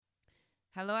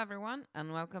Hello, everyone,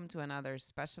 and welcome to another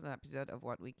special episode of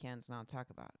What We Can't Not Talk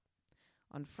About.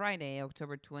 On Friday,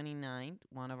 October 29th,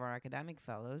 one of our academic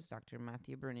fellows, Dr.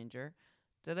 Matthew Berninger,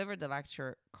 delivered the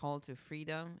lecture Call to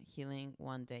Freedom Healing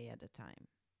One Day at a Time.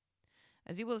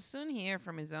 As you will soon hear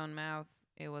from his own mouth,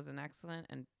 it was an excellent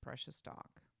and precious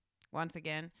talk. Once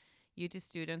again, UT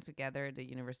students who gathered at the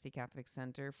University Catholic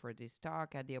Center for this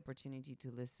talk had the opportunity to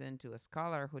listen to a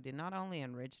scholar who did not only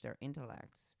enrich their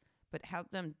intellects, but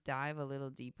help them dive a little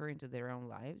deeper into their own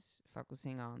lives,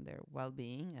 focusing on their well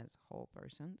being as whole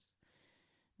persons.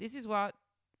 This is what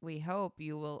we hope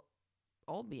you will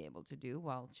all be able to do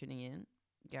while tuning in,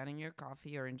 getting your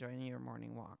coffee, or enjoying your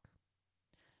morning walk.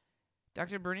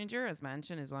 Dr. Berninger, as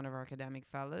mentioned, is one of our academic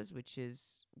fellows, which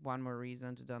is one more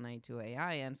reason to donate to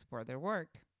AI and support their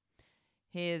work.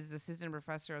 He is assistant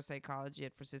professor of psychology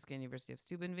at Franciscan University of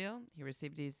Steubenville. He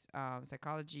received his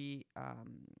psychology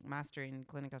master in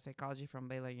clinical psychology from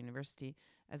Baylor University,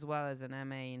 as well as an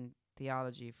MA in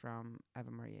theology from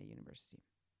Ave Maria University.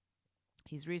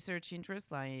 His research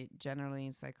interests lie generally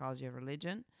in psychology of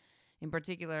religion. In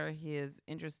particular, he is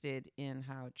interested in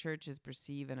how churches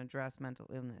perceive and address mental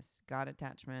illness, God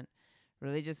attachment,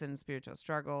 religious and spiritual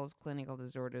struggles, clinical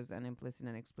disorders, and implicit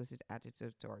and explicit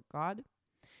attitudes toward God.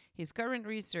 His current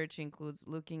research includes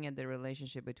looking at the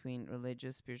relationship between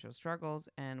religious spiritual struggles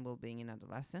and well-being in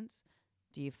adolescents,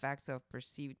 the effects of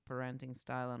perceived parenting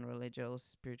style on religious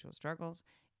spiritual struggles,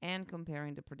 and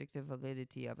comparing the predictive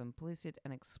validity of implicit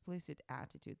and explicit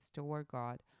attitudes toward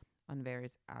God on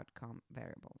various outcome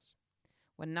variables.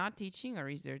 When not teaching or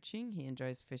researching, he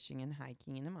enjoys fishing and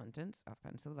hiking in the mountains of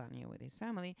Pennsylvania with his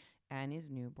family and his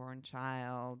newborn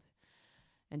child.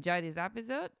 Enjoy this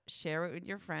episode, share it with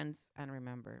your friends, and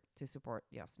remember to support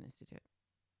the Austin Institute.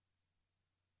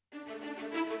 Thank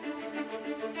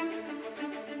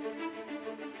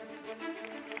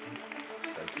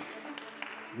you.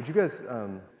 Would you guys,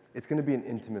 it's going to be an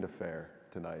intimate affair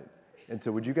tonight. And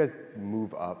so would you guys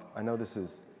move up? I know it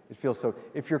feels so,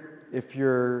 if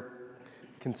you're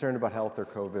concerned about health or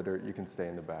COVID, or you can stay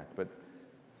in the back. But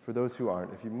for those who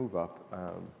aren't, if you move up,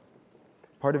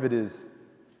 part of it is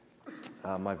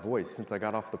my voice. Since I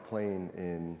got off the plane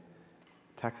in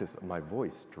Texas, my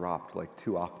voice dropped like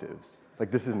 2 octaves. Like,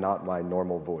 this is not my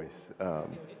normal voice.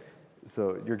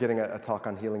 So you're getting a talk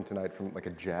on healing tonight from like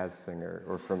a jazz singer,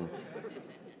 or from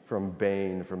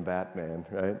Bane from Batman,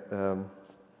 right?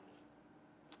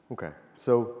 Okay,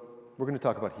 so we're going to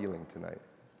talk about healing tonight.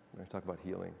 We're going to talk about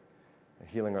healing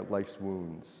our life's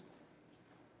wounds.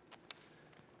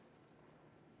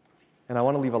 And I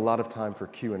want to leave a lot of time for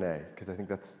Q&A, because I think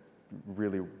that's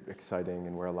really exciting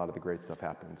and where a lot of the great stuff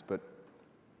happens. But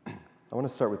I want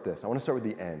to start with this. I want to start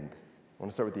with the end. I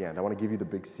want to give you the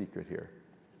big secret here.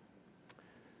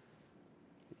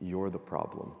 You're the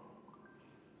problem.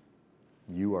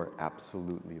 You are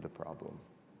absolutely the problem.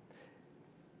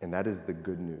 And that is the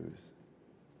good news.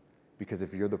 Because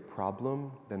if you're the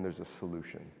problem, then there's a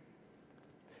solution.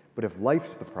 But if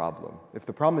life's the problem, if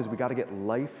the problem is we got to get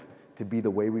life to be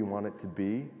the way we want it to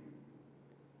be,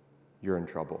 you're in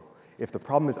trouble. If the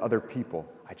problem is other people,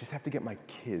 I just have to get my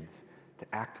kids to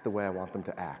act the way I want them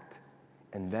to act,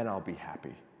 and then I'll be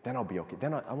happy. Then I'll be okay.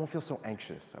 Then I won't feel so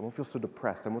anxious. I won't feel so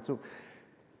depressed.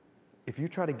 If you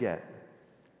try to get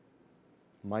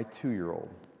my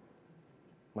 2-year-old,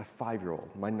 my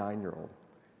 5-year-old, my 9-year-old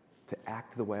to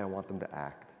act the way I want them to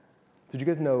act. Did you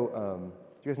guys know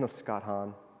Scott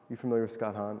Hahn? You familiar with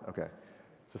Scott Hahn? Okay.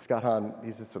 So Scott Hahn,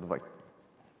 he's this sort of like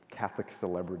Catholic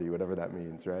celebrity, whatever that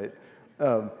means, right?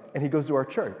 And he goes to our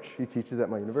church. He teaches at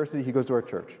my university. He goes to our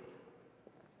church.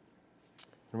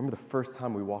 I remember the first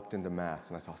time we walked into Mass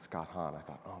and I saw Scott Hahn. I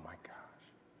thought, oh my gosh,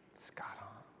 it's Scott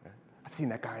Hahn. Right? I've seen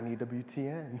that guy on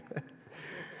EWTN.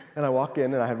 And I walk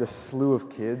in and I have this slew of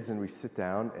kids and we sit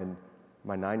down, and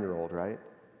my 9-year-old, right,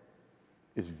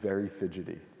 is very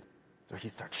fidgety. So he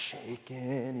starts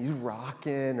shaking, he's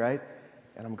rocking, right?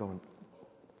 And I'm going,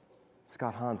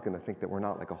 Scott Hahn's going to think that we're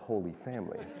not like a holy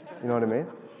family. You know what I mean?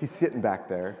 He's sitting back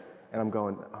there, and I'm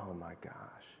going, oh my gosh.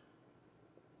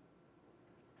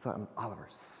 So I'm, Oliver,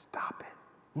 stop it.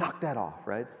 Knock that off,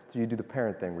 right? So you do the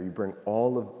parent thing where you bring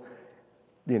all of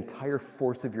the entire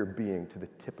force of your being to the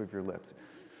tip of your lips.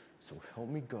 So help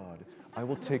me God, I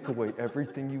will take away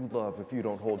everything you love if you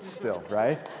don't hold still,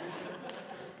 right?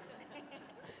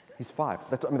 He's 5.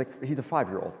 He's a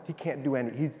 5-year-old. He can't do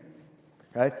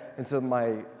right? And so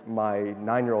my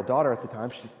 9-year-old daughter at the time,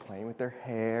 she's playing with their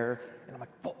hair, and I'm like,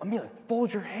 Amelia,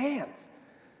 fold your hands.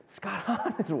 Scott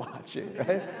Hahn is watching,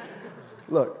 right?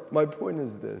 Look, my point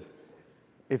is this.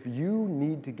 If you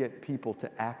need to get people to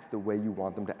act the way you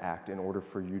want them to act in order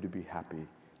for you to be happy,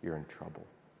 you're in trouble.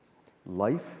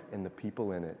 Life and the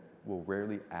people in it will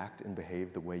rarely act and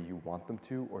behave the way you want them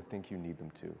to or think you need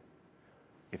them to.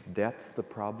 If that's the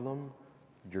problem,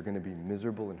 you're going to be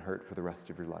miserable and hurt for the rest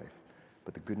of your life.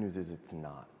 But the good news is it's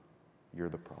not. You're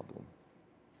the problem.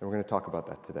 And we're going to talk about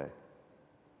that today.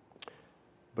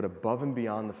 But above and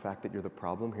beyond the fact that you're the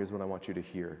problem, here's what I want you to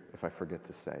hear if I forget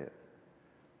to say it.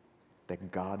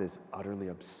 That God is utterly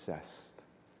obsessed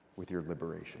with your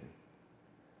liberation.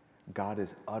 God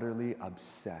is utterly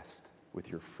obsessed with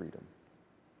your freedom.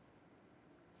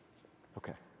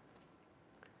 Okay.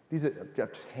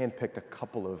 I've just handpicked a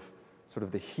couple of sort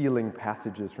of the healing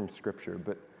passages from Scripture,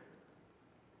 but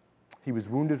he was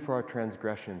wounded for our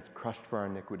transgressions, crushed for our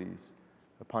iniquities.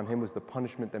 Upon him was the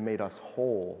punishment that made us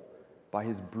whole. By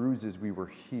his bruises we were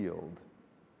healed.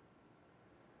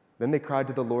 Then they cried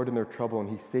to the Lord in their trouble, and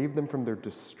he saved them from their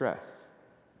distress.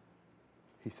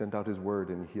 He sent out his word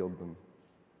and healed them.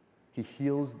 He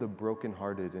heals the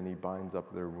brokenhearted, and he binds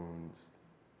up their wounds.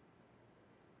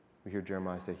 We hear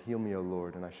Jeremiah say, "Heal me, O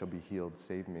Lord, and I shall be healed.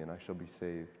 Save me, and I shall be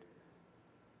saved."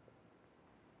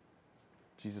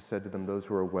 Jesus said to them, "Those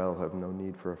who are well have no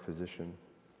need for a physician,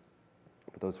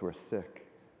 but those who are sick,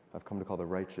 I've come to call the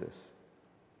righteous,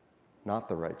 not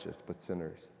the righteous, but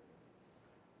sinners."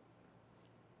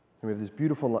 And we have this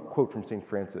beautiful quote from St.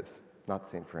 Francis, not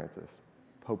St. Francis,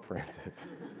 Pope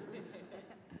Francis,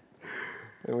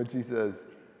 in which he says,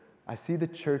 "I see the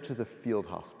church as a field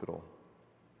hospital.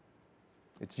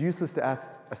 It's useless to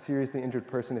ask a seriously injured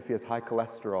person if he has high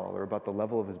cholesterol or about the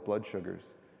level of his blood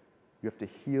sugars. You have to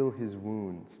heal his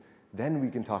wounds. Then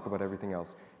we can talk about everything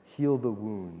else. Heal the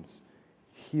wounds.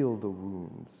 Heal the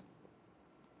wounds."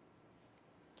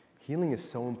 Healing is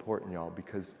so important, y'all,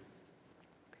 because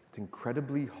it's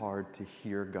incredibly hard to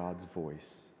hear God's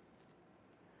voice.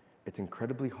 It's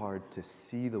incredibly hard to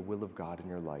see the will of God in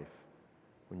your life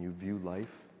when you view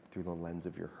life through the lens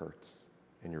of your hurts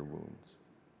and your wounds.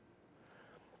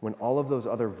 When all of those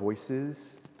other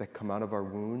voices that come out of our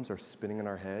wounds are spinning in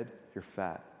our head, you're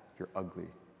fat, you're ugly,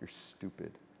 you're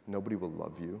stupid, nobody will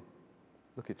love you.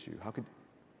 Look at you.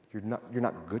 You're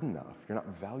not good enough, you're not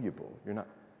valuable,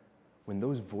 when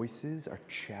those voices are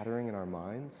chattering in our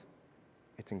minds,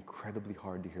 it's incredibly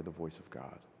hard to hear the voice of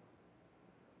God.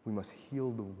 We must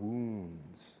heal the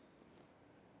wounds,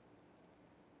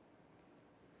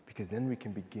 because then we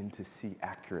can begin to see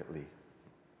accurately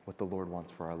what the Lord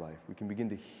wants for our life. We can begin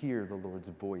to hear the Lord's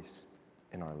voice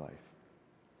in our life.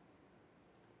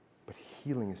 But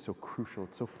healing is so crucial,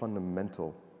 it's so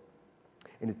fundamental,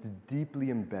 and it's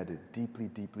deeply embedded, deeply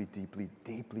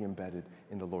embedded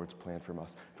in the Lord's plan from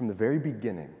us. From the very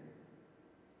beginning,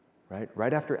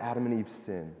 right after Adam and Eve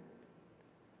sin,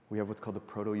 we have what's called the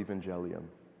proto-evangelium,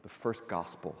 the first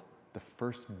gospel, the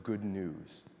first good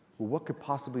news. Well, what could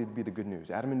possibly be the good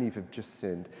news? Adam and Eve have just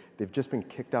sinned. They've just been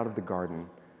kicked out of the garden.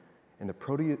 And the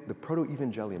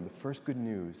proto-evangelium, the first good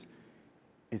news,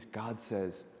 is God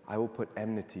says, "I will put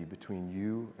enmity between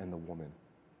you and the woman."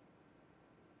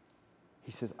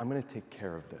 He says, "I'm going to take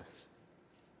care of this."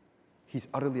 He's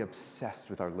utterly obsessed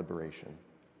with our liberation.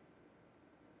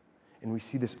 And we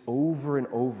see this over and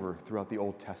over throughout the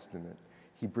Old Testament.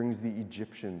 He brings the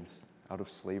Egyptians out of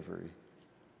slavery.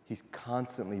 He's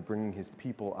constantly bringing his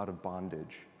people out of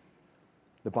bondage.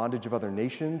 The bondage of other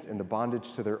nations and the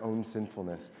bondage to their own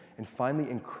sinfulness. And finally,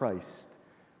 in Christ,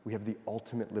 we have the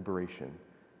ultimate liberation,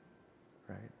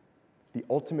 right? The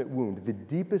ultimate wound, the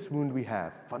deepest wound we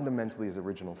have, fundamentally is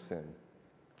original sin.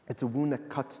 It's a wound that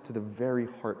cuts to the very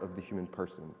heart of the human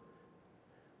person.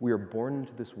 We are born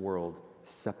into this world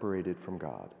separated from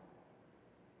God.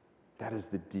 That is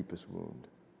the deepest wound.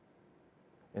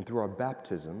 And through our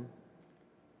baptism,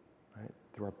 right,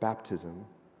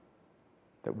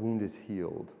 that wound is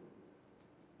healed.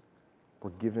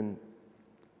 We're given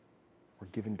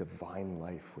divine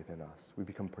life within us. We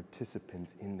become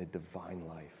participants in the divine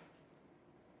life.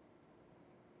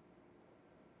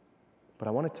 But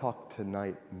I want to talk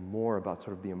tonight more about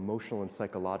sort of the emotional and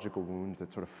psychological wounds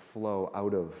that sort of flow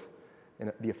out of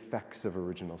and the effects of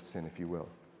original sin, if you will.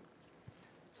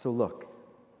 So look,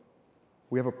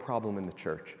 we have a problem in the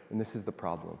church, and this is the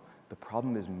problem. The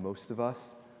problem is most of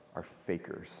us are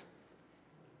fakers.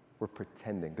 We're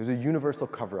pretending. There's a universal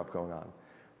cover-up going on.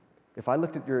 If I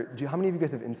looked at how many of you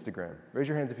guys have Instagram? Raise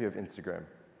your hands if you have Instagram.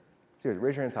 Seriously,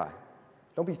 raise your hands high.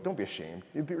 Don't be ashamed.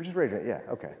 Just raise your hand. Yeah,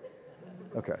 okay.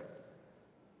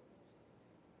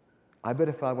 I bet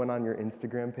if I went on your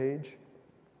Instagram page,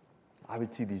 I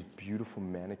would see these beautiful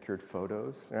manicured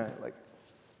photos, right?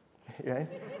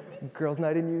 Right? Girls'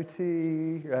 night in UT,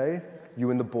 right?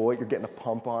 You and the boy, you're getting a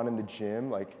pump on in the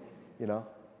gym,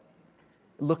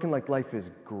 looking like life is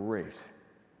great.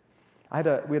 We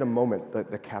had a moment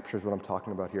that captures what I'm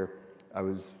talking about here.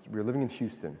 We were living in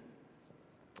Houston,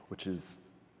 which is,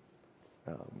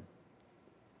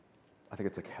 I think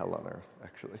it's like hell on earth,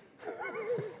 actually.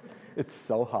 It's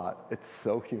so hot, it's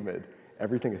so humid,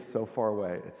 everything is so far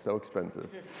away, it's so expensive.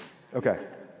 Okay,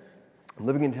 I'm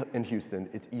living in Houston,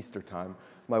 it's Easter time.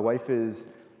 My wife is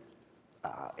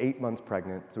 8 months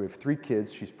pregnant, so we have 3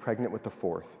 kids, she's pregnant with the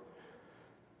 4th.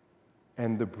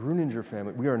 And the Bruninger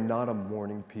family, we are not a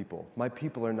morning people. My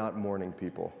people are not morning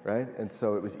people, right? And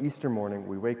so it was Easter morning,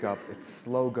 we wake up, it's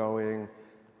slow going,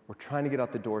 we're trying to get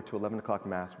out the door to 11 o'clock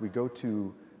Mass. We go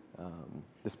to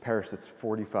this parish that's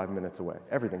 45 minutes away.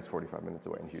 Everything's 45 minutes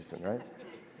away in Houston, right?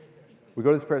 We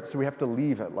go to this parish, so we have to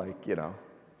leave at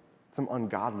some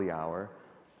ungodly hour.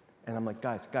 And I'm like,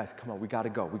 guys, come on, we gotta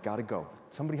go.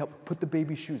 Somebody help, put the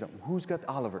baby shoes on. Who's got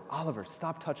Oliver? Oliver,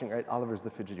 stop touching, right? Oliver's the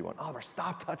fidgety one. Oliver,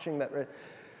 stop touching that, right?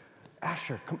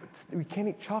 Asher, come, we can't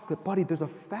eat chocolate. Buddy, there's a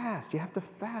fast. You have to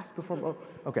fast before,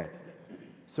 okay.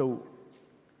 So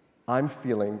I'm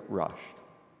feeling rushed.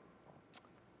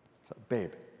 So,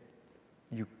 babe,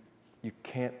 you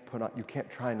can't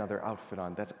try another outfit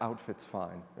on. That outfit's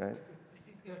fine, right?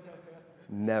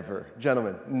 Never,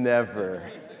 gentlemen,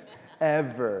 never,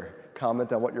 ever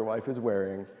comment on what your wife is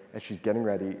wearing as she's getting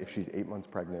ready if she's 8 months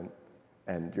pregnant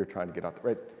and you're trying to get out the,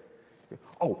 right?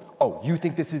 Oh, you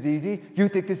think this is easy? You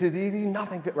think this is easy?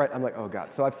 Nothing, right? I'm like, oh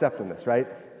God. So I've stepped in this, right?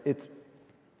 It's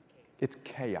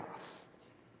chaos.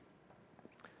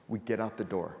 We get out the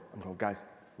door. I'm going, guys,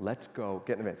 let's go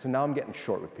get in the van. So now I'm getting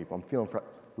short with people. I'm feeling,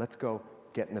 let's go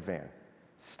get in the van.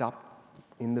 Stop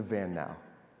in the van now.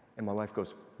 And my wife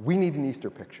goes, we need an Easter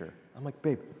picture. I'm like,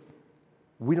 babe,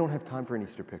 we don't have time for an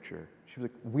Easter picture. She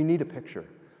was like, we need a picture. I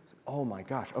was like, oh my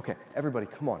gosh, okay, everybody,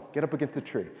 come on, get up against the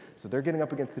tree. So they're getting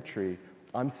up against the tree.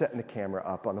 I'm setting the camera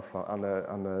up on the phone, on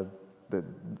the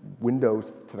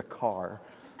windows to the car,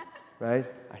 right?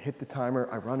 I hit the timer,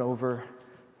 I run over,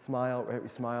 smile, right? We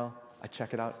smile. I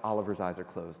check it out. Oliver's eyes are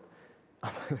closed.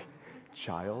 I'm like,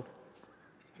 child,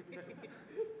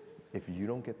 if you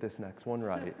don't get this next one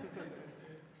right,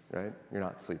 you're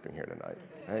not sleeping here tonight.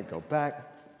 Right? Go back,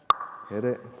 hit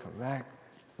it, come back,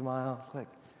 smile, click.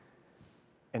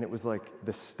 And it was like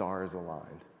the stars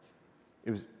aligned.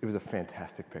 It was a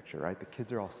fantastic picture, right? The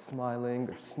kids are all smiling,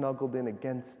 they're snuggled in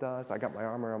against us. I got my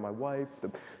arm around my wife,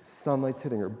 the sunlight's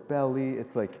hitting her belly.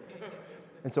 It's like,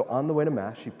 and so on the way to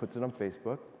Mass, she puts it on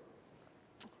Facebook.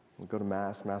 We go to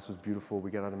Mass. Mass was beautiful.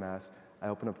 We get out of Mass. I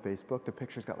open up Facebook. The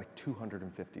picture's got like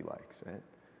 250 likes, right?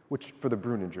 Which for the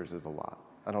Bruningers is a lot.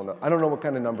 I don't know what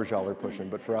kind of numbers y'all are pushing,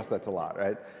 but for us, that's a lot,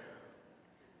 right?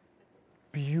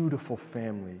 Beautiful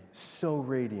family, so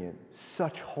radiant,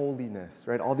 such holiness,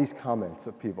 right? All these comments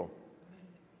of people.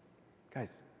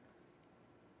 Guys,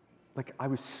 like I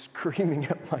was screaming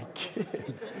at my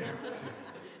kids.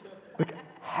 Like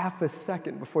half a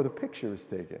second before the picture was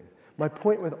taken. My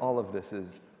point with all of this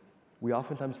is we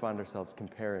oftentimes find ourselves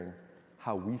comparing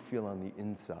how we feel on the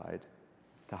inside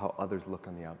to how others look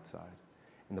on the outside.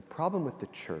 And the problem with the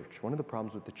church, one of the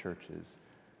problems with the church is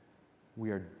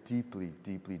we are deeply,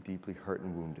 deeply, deeply hurt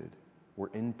and wounded. We're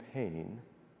in pain,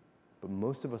 but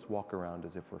most of us walk around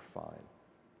as if we're fine.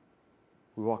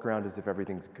 We walk around as if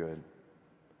everything's good.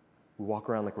 We walk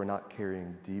around like we're not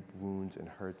carrying deep wounds and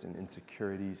hurts and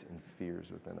insecurities and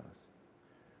fears within us.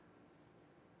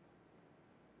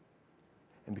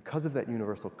 And because of that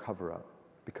universal cover-up,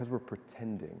 because we're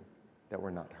pretending that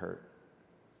we're not hurt,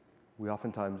 we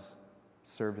oftentimes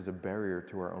serve as a barrier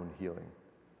to our own healing.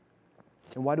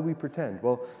 And why do we pretend?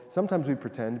 Well, sometimes we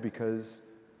pretend because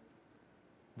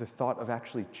the thought of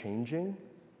actually changing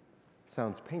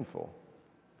sounds painful.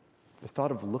 The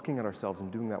thought of looking at ourselves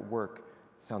and doing that work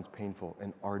sounds painful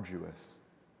and arduous.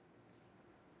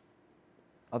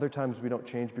 Other times we don't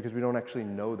change because we don't actually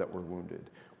know that we're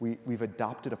wounded. We've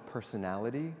adopted a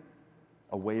personality,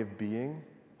 a way of being,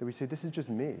 that we say, this is just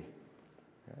me,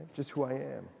 right? Just who I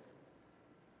am.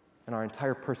 And our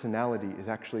entire personality is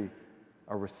actually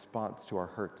a response to our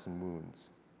hurts and wounds.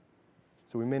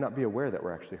 So we may not be aware that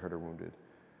we're actually hurt or wounded.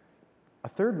 A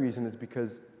third reason is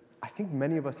because I think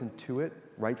many of us intuit,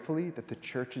 rightfully, that the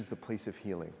church is the place of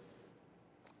healing.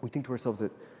 We think to ourselves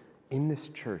that in this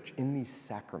church, in these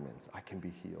sacraments, I can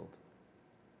be healed.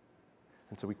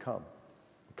 And so we come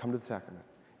to the sacrament,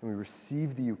 and we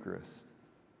receive the Eucharist,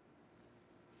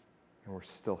 and we're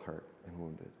still hurt and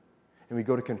wounded. And we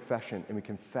go to confession, and we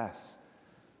confess,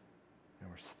 and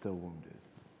we're still wounded.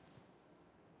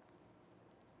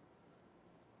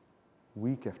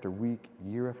 Week after week,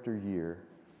 year after year,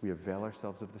 we avail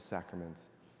ourselves of the sacraments,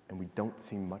 and we don't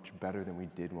seem much better than we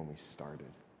did when we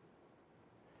started.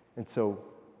 And so,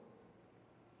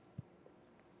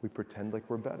 We pretend like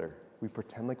we're better. We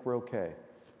pretend like we're okay.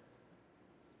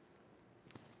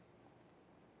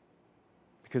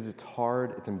 Because it's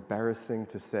hard, it's embarrassing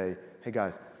to say, hey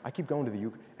guys, I keep going to the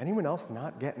Eucharist. Anyone else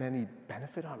not getting any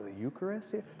benefit out of the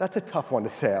Eucharist? That's a tough one to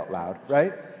say out loud,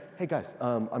 right? Hey guys,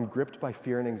 I'm gripped by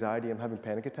fear and anxiety. I'm having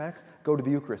panic attacks. Go to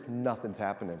the Eucharist. Nothing's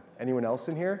happening. Anyone else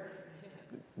in here?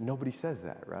 Nobody says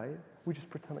that, right? We just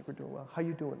pretend like we're doing well. How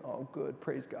you doing? Oh, good.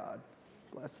 Praise God.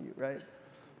 Bless you, right?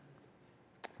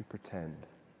 We pretend.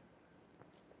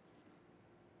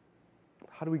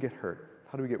 How do we get hurt?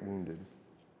 How do we get wounded?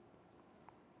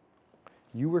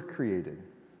 You were created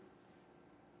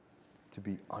to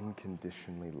be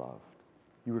unconditionally loved.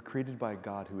 You were created by a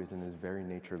God who is in his very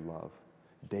nature love.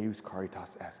 Deus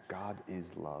caritas est, God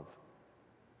is love.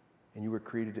 And you were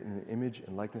created in the image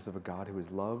and likeness of a God who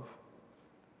is love.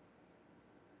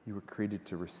 You were created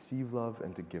to receive love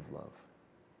and to give love.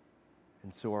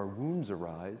 And so our wounds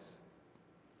arise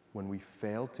when we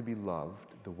fail to be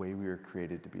loved the way we were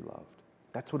created to be loved.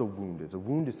 That's what a wound is. A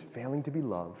wound is failing to be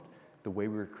loved the way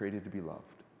we were created to be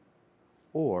loved.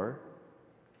 Or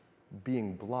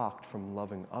being blocked from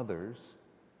loving others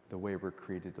the way we're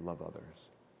created to love others.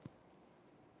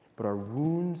 But our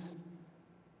wounds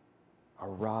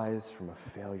arise from a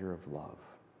failure of love.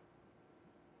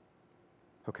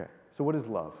 Okay, so what is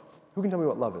love? Who can tell me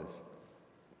what love is?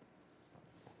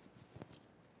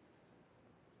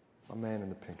 My man in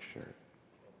the pink shirt.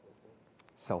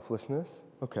 Selflessness?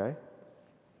 Okay.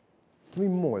 Give me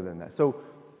more than that. So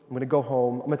I'm going to go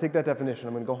home. I'm going to take that definition.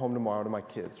 I'm going to go home tomorrow to my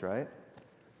kids, right?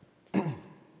 And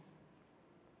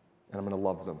I'm going to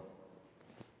love them.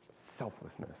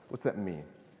 Selflessness. What's that mean?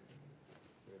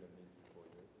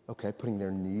 Okay, putting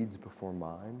their needs before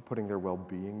mine, putting their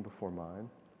well-being before mine.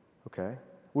 Okay.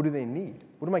 What do they need?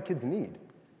 What do my kids need?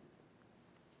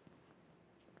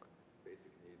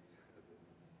 Basic needs.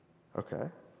 Okay.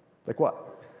 Like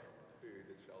what?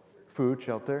 Food,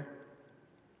 shelter.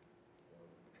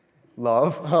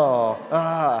 Love.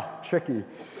 Oh, tricky.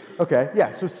 Okay,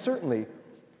 yeah, so certainly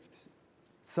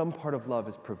some part of love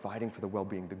is providing for the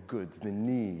well-being, the goods, the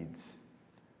needs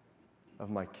of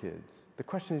my kids. The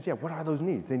question is, what are those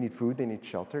needs? They need food, they need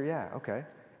shelter, okay.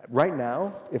 Right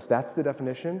now, if that's the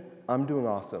definition, I'm doing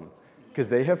awesome. Because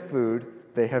they have food,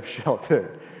 they have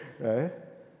shelter, right?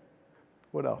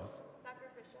 What else?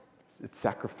 Sacrificial. It's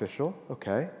sacrificial,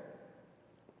 okay.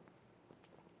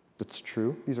 That's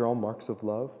true. These are all marks of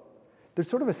love. There's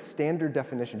sort of a standard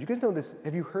definition. Do you guys know this?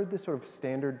 Have you heard this sort of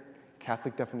standard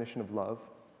Catholic definition of love?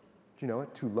 Do you know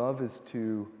it? To love is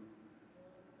to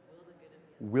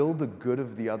will the good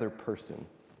of the other person,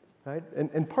 right?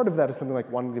 And part of that is something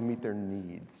like wanting to meet their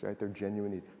needs, right? Their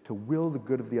genuine needs. To will the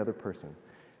good of the other person.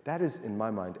 That is, in my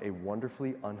mind, a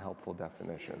wonderfully unhelpful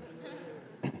definition.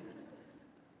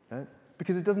 Right?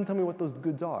 Because it doesn't tell me what those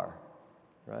goods are,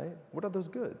 right? What are those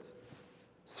goods?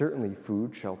 Certainly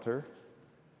food, shelter.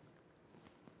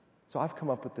 So I've come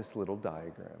up with this little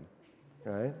diagram,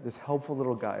 right? This helpful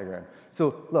little diagram.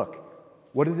 So look,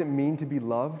 what does it mean to be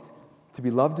loved? To be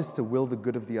loved is to will the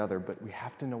good of the other, but we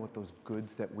have to know what those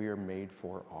goods that we are made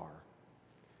for are.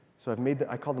 So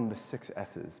I call them the 6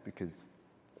 S's because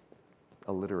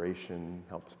alliteration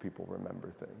helps people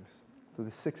remember things. So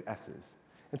the 6 S's.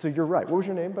 And so you're right. What was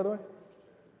your name, by the way?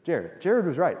 Jared. Jared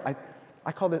was right.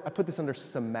 I put this under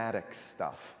somatic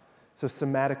stuff. So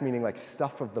somatic meaning like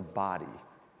stuff of the body.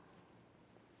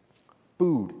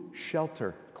 Food,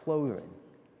 shelter, clothing,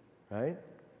 right?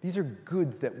 These are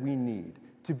goods that we need.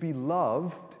 To be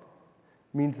loved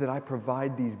means that I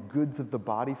provide these goods of the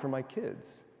body for my kids.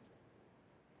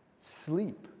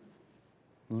 Sleep,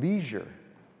 leisure,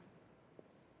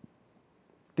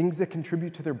 things that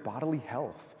contribute to their bodily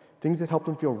health, things that help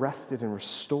them feel rested and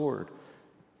restored.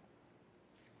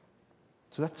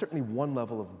 So that's certainly one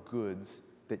level of goods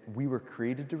that we were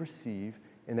created to receive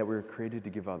and that we were created to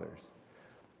give others.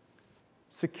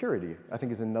 Security, I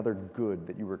think, is another good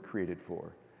that you were created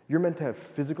for. You're meant to have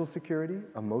physical security,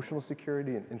 emotional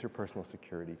security, and interpersonal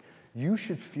security. You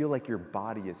should feel like your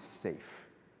body is safe.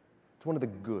 It's one of the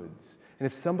goods. And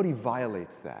if somebody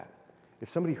violates that, if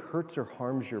somebody hurts or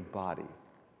harms your body,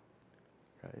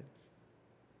 right,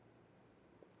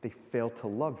 they fail to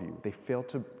love you. They fail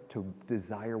to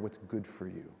desire what's good for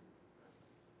you.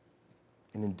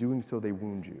 And in doing so, they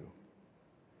wound you.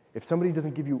 If somebody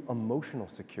doesn't give you emotional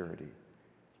security,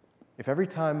 if every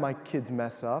time my kids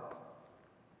mess up,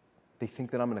 they think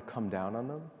that I'm going to come down on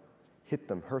them, hit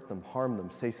them, hurt them, harm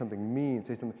them, say something mean,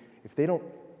 say something, if they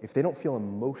don't feel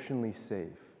emotionally safe,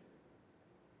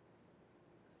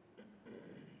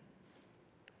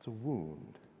 it's a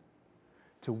wound.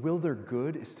 To will their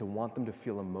good is to want them to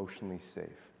feel emotionally safe.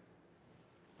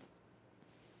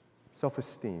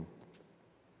 Self-esteem,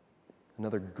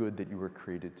 another good that you were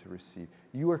created to receive.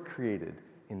 You are created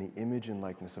in the image and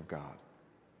likeness of God.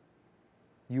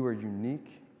 You are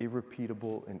unique,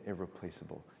 irrepeatable, and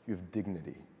irreplaceable. You have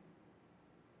dignity.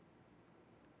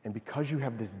 And because you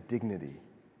have this dignity,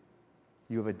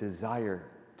 you have a desire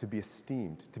to be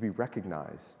esteemed, to be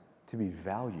recognized, to be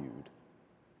valued.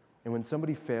 And when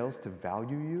somebody fails to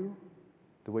value you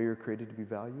the way you're created to be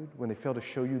valued, when they fail to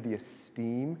show you the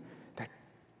esteem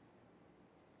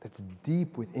that's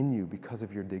deep within you because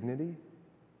of your dignity,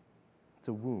 it's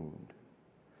a wound.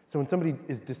 So when somebody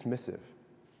is dismissive,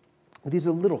 these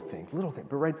are little things,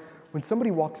 but right, when somebody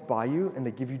walks by you and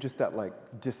they give you just that like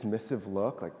dismissive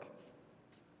look, like,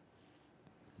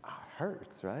 it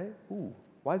hurts, right? Ooh,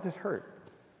 why does it hurt?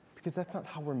 Because that's not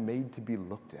how we're made to be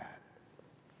looked at.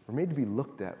 We're made to be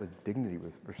looked at with dignity,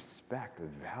 with respect,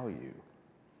 with value.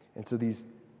 And so it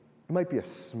might be a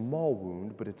small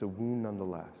wound, but it's a wound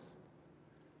nonetheless.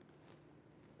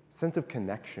 Sense of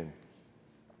connection.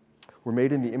 We're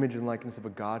made in the image and likeness of a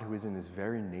God who is in his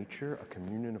very nature a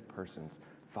communion of persons,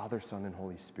 Father, Son, and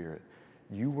Holy Spirit.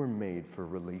 You were made for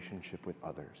relationship with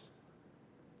others.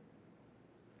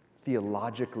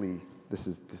 Theologically, this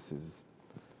is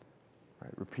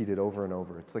right, repeated over and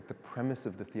over. It's like the premise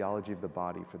of the theology of the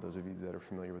body, for those of you that are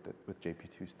familiar with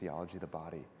JP2's theology of the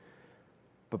body.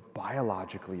 But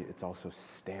biologically, it's also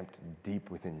stamped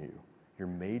deep within you. You're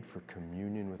made for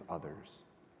communion with others.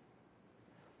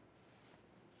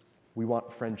 We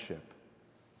want friendship.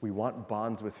 We want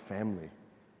bonds with family.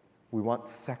 We want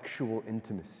sexual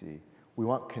intimacy. We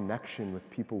want connection with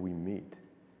people we meet.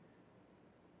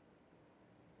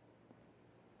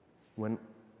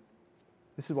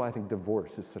 This is why I think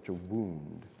divorce is such a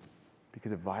wound,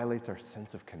 because it violates our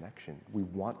sense of connection. We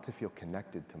want to feel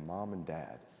connected to mom and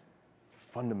dad.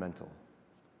 Fundamental.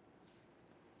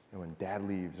 And when dad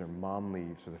leaves or mom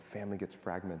leaves or the family gets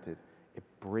fragmented, it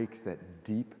breaks that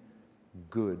deep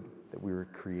good that we were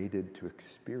created to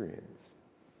experience.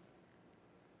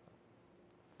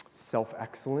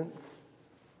 Self-excellence.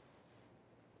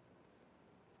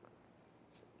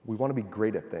 We want to be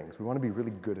great at things. We want to be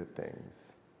really good at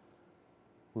things.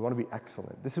 We want to be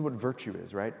excellent. This is what virtue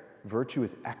is, right? Virtue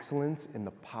is excellence in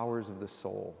the powers of the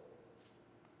soul.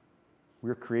 We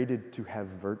are created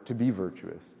to be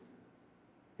virtuous.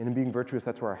 And in being virtuous,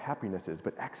 that's where our happiness is.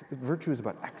 But virtue is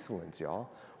about excellence, y'all.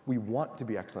 We want to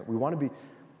be excellent. We want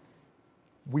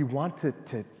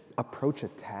to approach a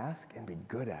task and be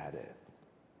good at it.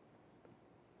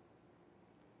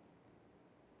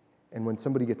 And when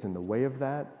somebody gets in the way of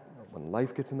that, or when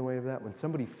life gets in the way of that, when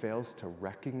somebody fails to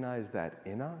recognize that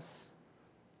in us,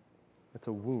 it's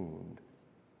a wound.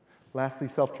 Lastly,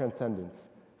 self-transcendence,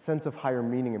 sense of higher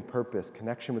meaning and purpose,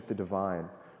 connection with the divine.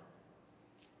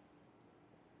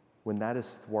 When that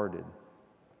is thwarted,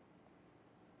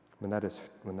 when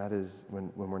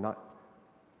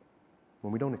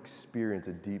we don't experience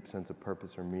a deep sense of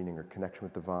purpose or meaning or connection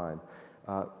with the divine,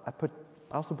 I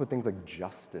also put things like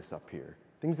justice up here,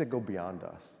 things that go beyond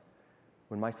us.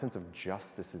 When my sense of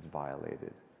justice is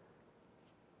violated,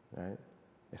 right?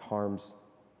 It harms,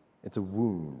 it's a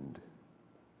wound.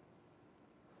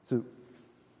 So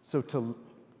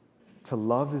to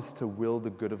love is to will the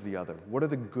good of the other. What are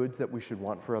the goods that we should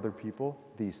want for other people?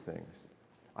 These things.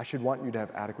 I should want you to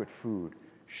have adequate food,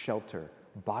 shelter,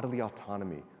 bodily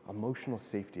autonomy, emotional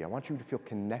safety. I want you to feel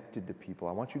connected to people.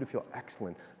 I want you to feel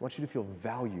excellent. I want you to feel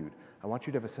valued. I want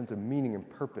you to have a sense of meaning and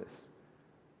purpose.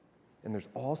 And there's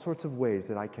all sorts of ways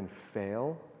that I can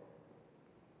fail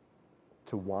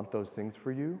to want those things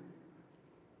for you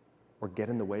or get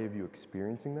in the way of you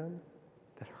experiencing them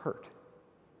that hurt.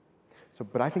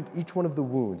 But I think each one of the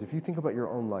wounds, if you think about your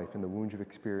own life and the wounds you've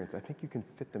experienced, I think you can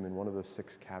fit them in one of those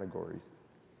 6 categories.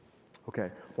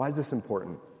 Okay, why is this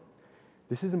important?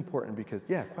 This is important because,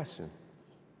 question.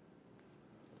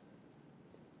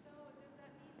 So does that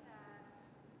mean that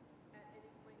at any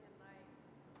point in life,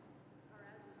 or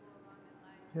as we go along in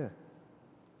life, Yeah.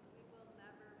 we will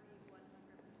never be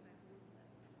 100% woundless?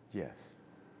 Yes.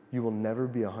 You will never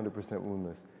be 100%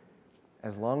 woundless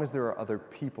as long as there are other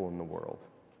people in the world.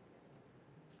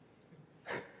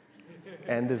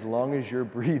 And as long as you're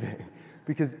breathing.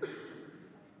 Because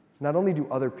not only do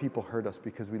other people hurt us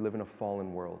because we live in a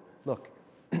fallen world. Look,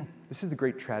 this is the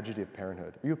great tragedy of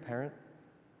parenthood. Are you a parent?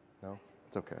 No?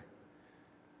 It's okay.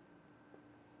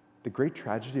 The great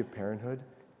tragedy of parenthood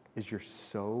is you're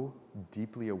so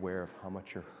deeply aware of how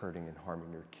much you're hurting and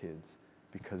harming your kids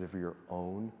because of your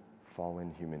own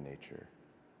fallen human nature.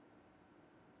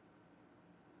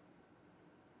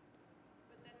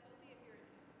 But that's only if you're in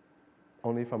tune.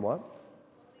 Only if I'm what?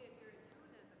 Only if you're in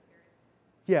tune as a parent.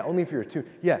 Yeah, only if you're attuned.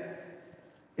 Yeah.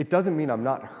 It doesn't mean I'm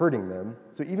not hurting them.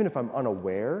 So even if I'm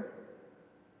unaware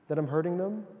that I'm hurting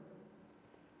them,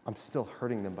 I'm still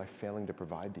hurting them by failing to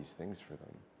provide these things for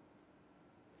them.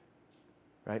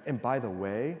 Right? And by the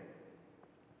way,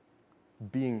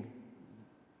 being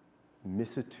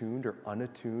misattuned or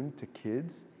unattuned to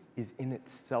kids is in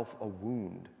itself a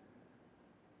wound.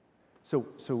 So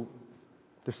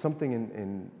there's something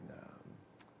in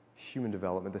human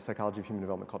development, the psychology of human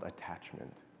development, called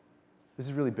attachment. This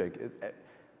is really big.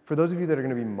 For those of you that are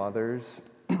going to be mothers,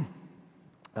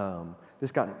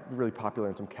 this got really popular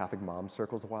in some Catholic mom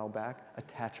circles a while back,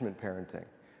 attachment parenting,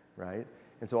 right?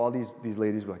 And so all these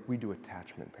ladies were like, we do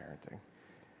attachment parenting.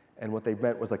 And what they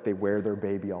meant was like they wear their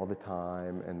baby all the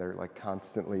time and they're like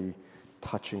constantly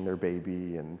touching their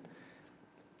baby and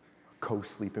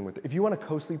co-sleeping with it. If you want to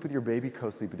co-sleep with your baby,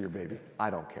 co-sleep with your baby. I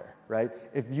don't care, right?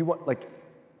 If you want,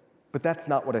 but that's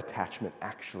not what attachment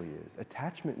actually is.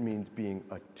 Attachment means being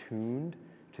attuned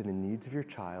to the needs of your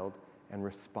child and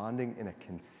responding in a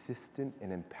consistent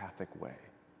and empathic way.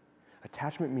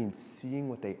 Attachment means seeing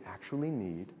what they actually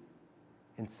need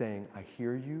and saying, I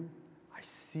hear you, I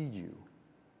see you.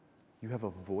 You have a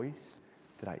voice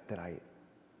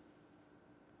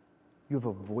you have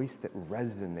a voice that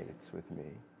resonates with me.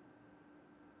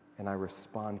 And I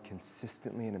respond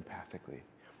consistently and empathically.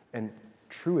 And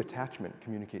true attachment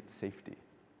communicates safety,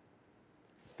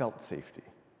 felt safety.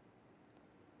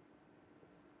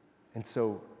 And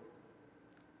so,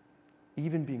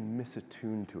 even being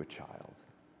misattuned to a child,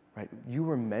 right? You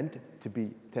were meant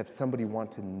to have somebody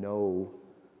want to know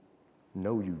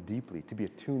you deeply, to be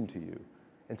attuned to you.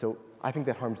 And so I think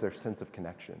that harms their sense of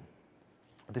connection.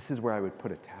 This is where I would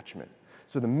put attachment.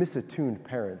 So the misattuned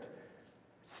parent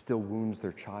still wounds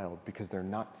their child because they're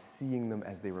not seeing them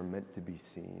as they were meant to be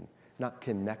seen, not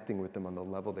connecting with them on the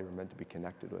level they were meant to be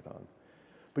connected with on.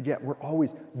 But yet we're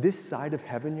always, this side of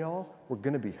heaven, y'all, we're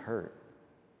going to be hurt.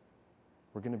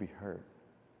 We're going to be hurt.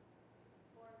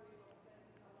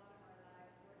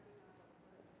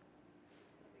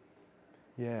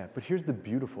 Yeah, but here's the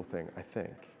beautiful thing, I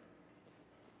think.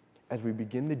 As we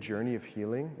begin the journey of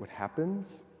healing, what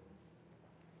happens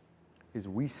is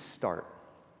we start.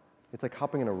 It's like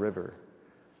hopping in a river.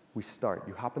 We start.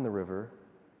 You hop in the river,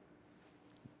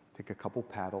 take a couple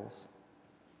paddles,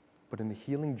 but in the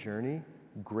healing journey,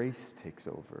 grace takes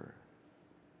over.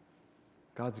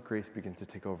 God's grace begins to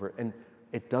take over, and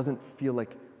it doesn't feel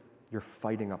like you're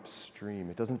fighting upstream.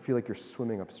 It doesn't feel like you're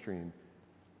swimming upstream.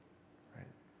 Right?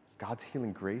 God's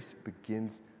healing grace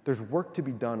begins. There's work to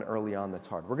be done early on that's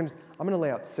hard. I'm going to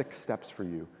lay out 6 steps for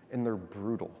you, and they're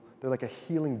brutal. They're like a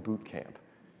healing boot camp.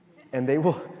 And they're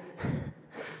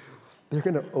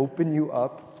going to open you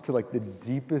up to like the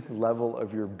deepest level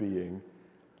of your being.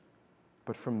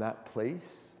 But from that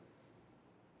place,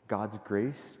 God's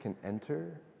grace can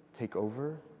enter, take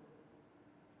over.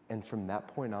 And from that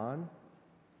point on,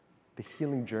 the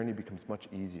healing journey becomes much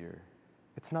easier.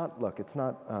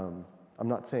 I'm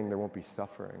not saying there won't be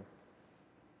suffering.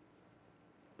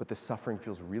 But the suffering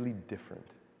feels really different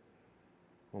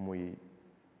when we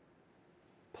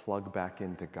plug back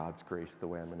into God's grace the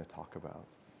way I'm going to talk about.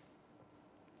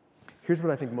 Here's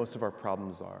what I think most of our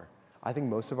problems are. I think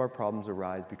most of our problems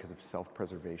arise because of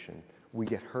self-preservation. We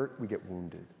get hurt, we get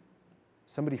wounded.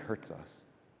 Somebody hurts us.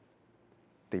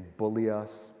 They bully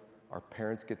us. Our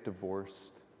parents get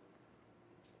divorced.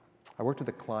 I worked with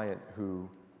a client who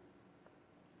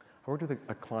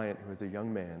was a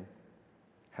young man,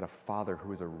 had a father who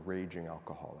was a raging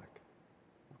alcoholic,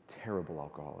 terrible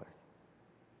alcoholic.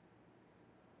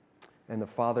 And the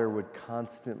father would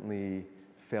constantly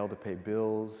fail to pay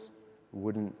bills,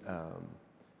 wouldn't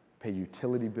pay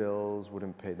utility bills,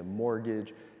 wouldn't pay the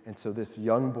mortgage. And so this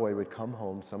young boy would come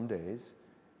home some days,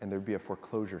 and there'd be a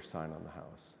foreclosure sign on the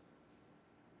house,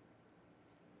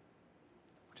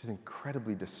 which is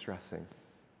incredibly distressing.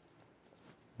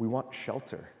 We want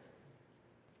shelter.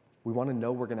 We want to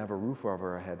know we're going to have a roof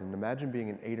over our head. And imagine being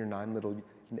an 8 or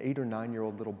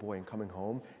 9-year-old little boy and coming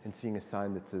home and seeing a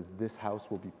sign that says, this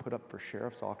house will be put up for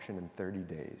sheriff's auction in 30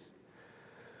 days.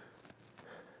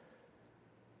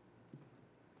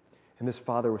 And this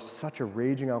father was such a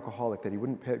raging alcoholic that he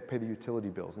wouldn't pay the utility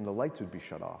bills, and the lights would be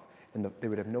shut off, and they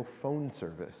would have no phone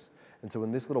service. And so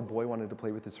when this little boy wanted to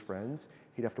play with his friends,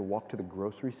 he'd have to walk to the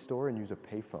grocery store and use a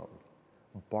payphone,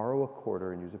 borrow a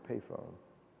quarter and use a payphone.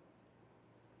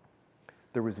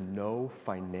 There was no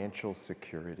financial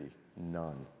security,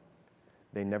 none.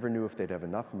 They never knew if they'd have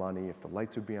enough money, if the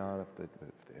lights would be on, if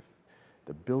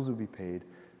the bills would be paid.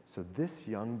 So this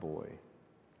young boy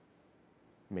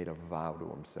made a vow to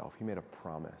himself. He made a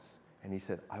promise. And he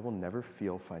said, I will never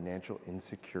feel financial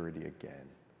insecurity again.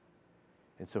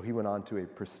 And so he went on to a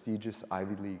prestigious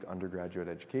Ivy League undergraduate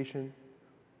education.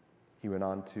 He went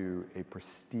on to a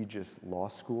prestigious law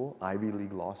school, Ivy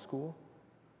League law school.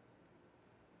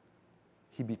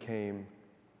 He became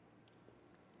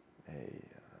a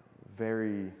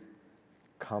very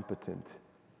competent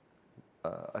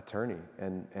attorney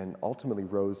and ultimately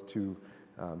rose to,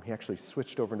 he actually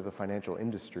switched over into the financial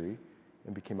industry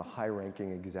and became a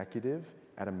high-ranking executive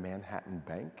at a Manhattan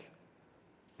bank,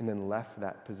 and then left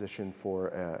that position for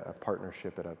a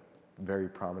partnership at a very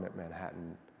prominent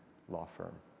Manhattan law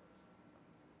firm.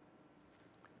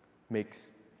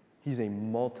 He's a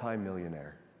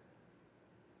multi-millionaire.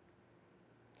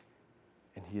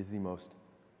 And he is the most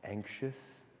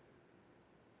anxious,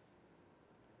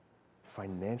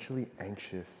 financially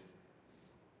anxious,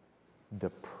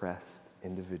 depressed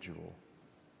individual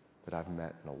that I've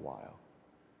met in a while.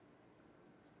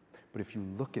 But if you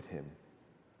look at him,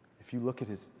 if you look at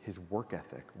his work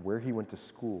ethic, where he went to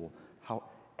school, how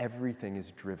everything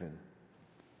is driven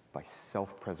by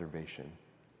self-preservation.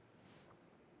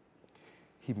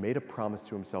 He made a promise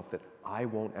to himself that I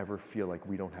won't ever feel like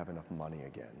we don't have enough money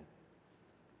again.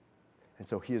 And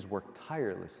so he has worked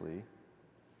tirelessly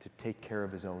to take care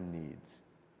of his own needs.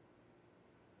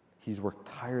 He's worked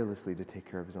tirelessly to take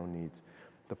care of his own needs.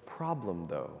 The problem,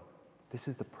 though, this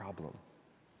is the problem.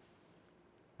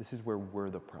 This is where we're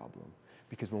the problem.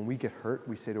 Because when we get hurt,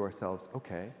 we say to ourselves,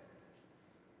 okay,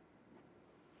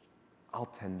 I'll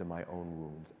tend to my own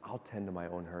wounds. I'll tend to my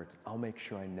own hurts. I'll make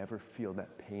sure I never feel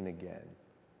that pain again.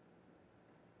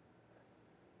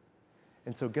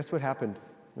 And so guess what happened,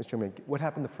 Mr. Youngman? What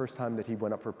happened the first time that he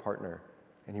went up for partner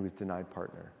and he was denied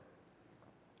partner?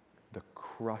 The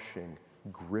crushing,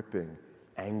 gripping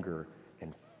anger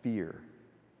and fear.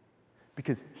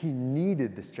 Because he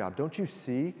needed this job. Don't you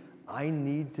see? I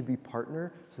need to be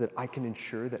partner so that I can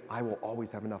ensure that I will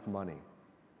always have enough money.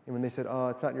 And when they said, oh,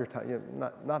 it's not your time, yeah,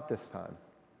 not this time,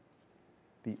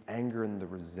 the anger and the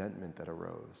resentment that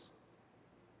arose.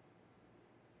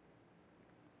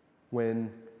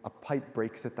 When a pipe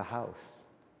breaks at the house,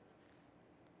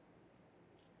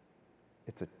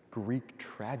 it's a Greek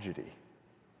tragedy.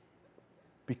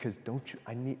 Because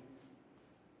I need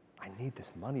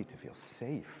this money to feel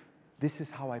safe. This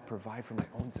is how I provide for my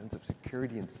own sense of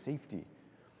security and safety.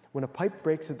 When a pipe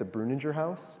breaks at the Bruninger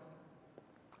house,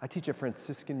 I teach at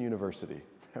Franciscan University,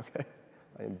 okay?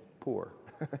 I am poor.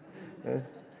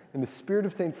 In the spirit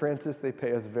of St. Francis, they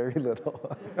pay us very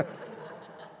little.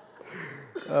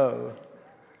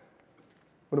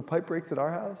 When a pipe breaks at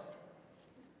our house,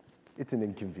 it's an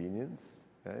inconvenience,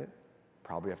 right?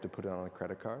 Probably have to put it on a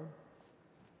credit card.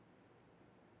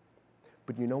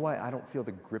 But you know why I don't feel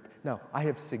the grip? Now, I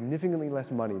have significantly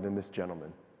less money than this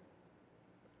gentleman.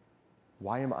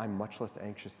 Why am I much less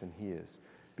anxious than he is?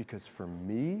 Because for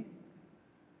me,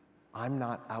 I'm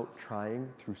not out trying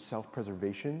through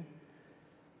self-preservation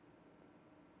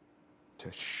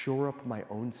to shore up my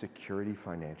own security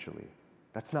financially.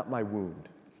 That's not my wound.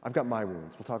 I've got my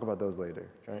wounds. We'll talk about those later,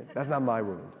 right? That's not my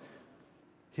wound.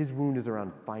 His wound is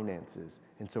around finances.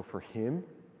 And so for him,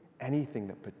 anything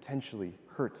that potentially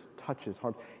hurts, touches,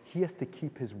 harms, he has to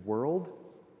keep his world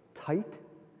tight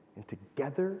and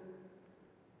together.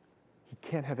 He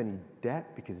can't have any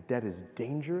debt because debt is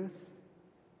dangerous.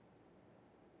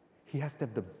 He has to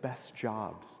have the best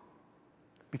jobs.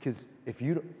 Because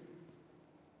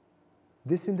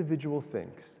this individual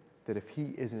thinks that if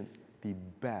he isn't the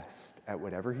best at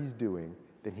whatever he's doing,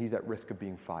 then he's at risk of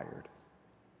being fired.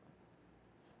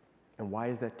 And why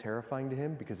is that terrifying to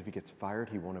him? Because if he gets fired,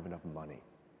 he won't have enough money.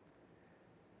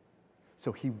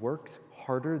 So he works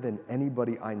harder than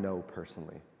anybody I know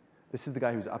personally. This is the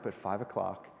guy who's up at 5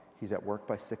 o'clock. He's at work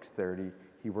by 6:30.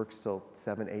 He works till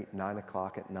 7, 8, 9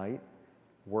 o'clock at night.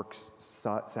 Works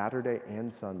Saturday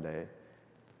and Sunday.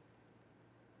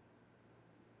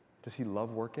 Does he love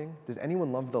working? Does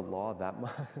anyone love the law that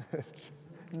much?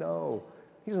 No.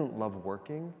 He doesn't love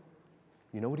working.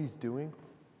 You know what he's doing?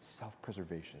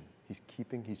 Self-preservation.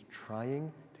 He's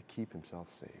trying to keep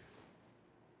himself safe.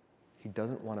 He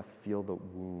doesn't want to feel the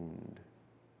wound.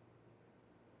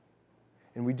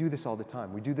 And we do this all the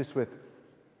time. We do this with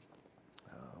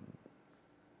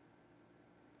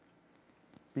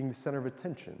being the center of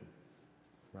attention,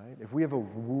 right? If we have a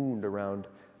wound around,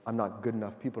 I'm not good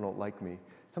enough, people don't like me,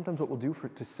 sometimes what we'll do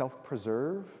to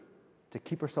self-preserve, to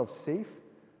keep ourselves safe,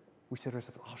 we say to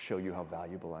ourselves, I'll show you how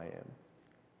valuable I am.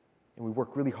 And we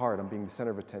work really hard on being the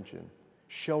center of attention,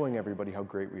 showing everybody how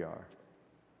great we are.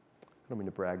 I don't mean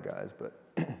to brag, guys, but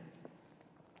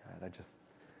I just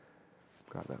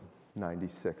got a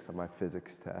 96 on my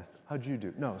physics test. How'd you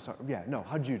do? No, sorry. Yeah, no,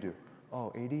 how'd you do?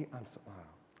 Oh, 80?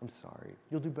 I'm sorry.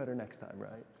 You'll do better next time,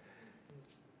 right?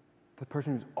 The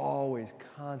person who's always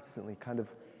constantly kind of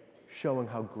showing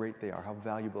how great they are, how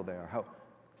valuable they are, how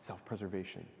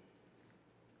self-preservation.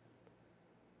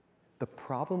 The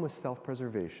problem with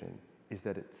self-preservation is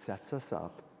that it sets us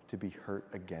up to be hurt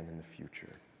again in the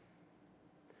future.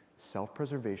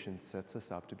 Self-preservation sets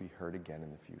us up to be hurt again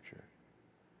in the future.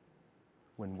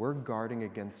 When we're guarding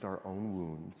against our own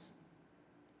wounds,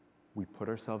 we put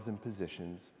ourselves in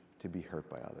positions to be hurt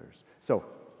by others. So,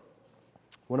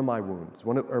 one of my wounds,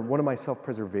 one of my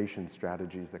self-preservation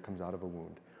strategies that comes out of a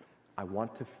wound, I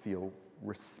want to feel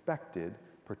respected,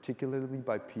 particularly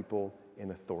by people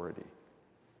in authority.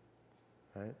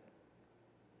 Right?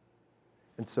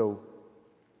 And so,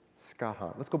 Scott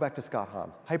Hahn. Let's go back to Scott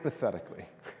Hahn, hypothetically.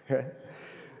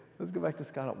 Let's go back to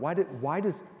Scott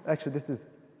Hahn. Actually,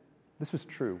 this was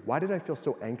true. Why did I feel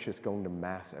so anxious going to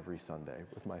Mass every Sunday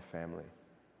with my family?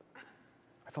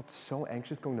 I felt so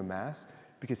anxious going to Mass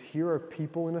because here are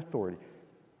people in authority,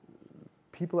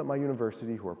 people at my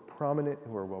university who are prominent,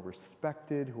 who are well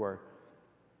respected,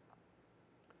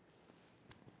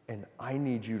 and I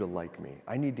need you to like me.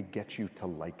 I need to get you to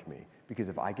like me. Because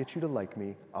if I get you to like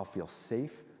me, I'll feel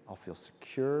safe, I'll feel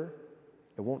secure.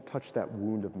 It won't touch that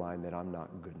wound of mine that I'm not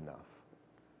good enough.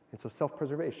 And so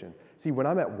self-preservation. See, when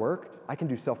I'm at work, I can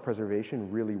do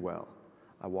self-preservation really well.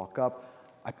 I walk up,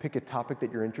 I pick a topic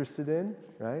that you're interested in,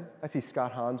 right? I see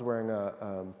Scott Hahn's wearing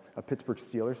a Pittsburgh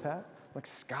Steelers hat. I'm like,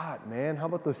 Scott, man, how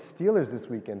about those Steelers this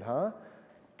weekend, huh?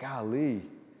 Golly,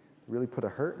 really put a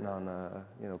hurting on,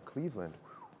 Cleveland.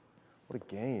 Whew, what a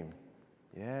game.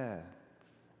 Yeah.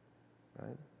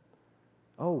 Right?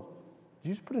 Oh, did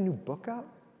you just put a new book out?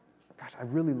 Gosh, I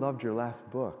really loved your last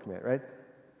book, man, right?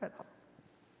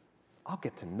 I'll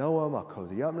get to know him, I'll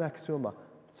cozy up next to him.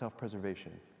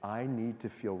 Self-preservation. I need to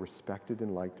feel respected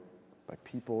and liked by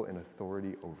people in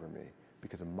authority over me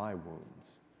because of my wounds.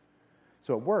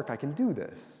 So at work, I can do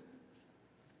this.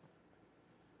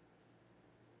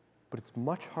 But it's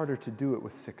much harder to do it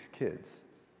with 6 kids,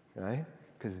 right?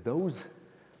 Because those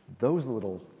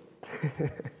little,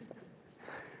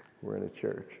 we're in a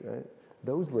church, right?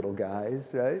 Those little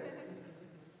guys, right?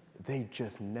 They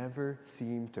just never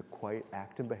seem to quite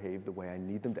act and behave the way I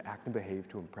need them to act and behave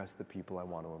to impress the people I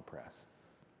want to impress,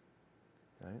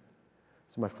 right?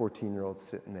 So my 14-year-old's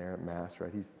sitting there at Mass,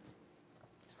 right? He's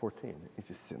 14. He's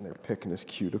just sitting there picking his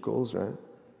cuticles, right?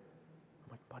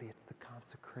 I'm like, buddy, it's the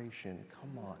consecration.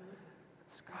 Come on.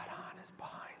 Scott Hahn is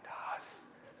behind us.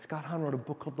 Scott Hahn wrote a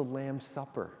book called The Lamb's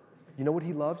Supper. You know what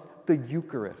he loves? The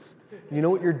Eucharist. You know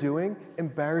what you're doing?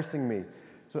 Embarrassing me.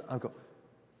 So I'll go,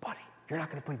 buddy, you're not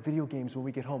going to play video games when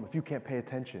we get home if you can't pay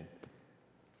attention.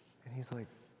 And he's like,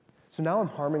 so now I'm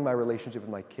harming my relationship with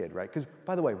my kid, right? Because,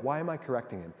 by the way, why am I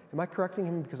correcting him? Am I correcting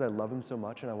him because I love him so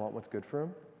much and I want what's good for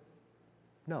him?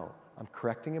 No, I'm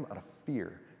correcting him out of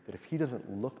fear that if he doesn't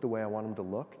look the way I want him to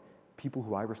look, people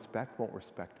who I respect won't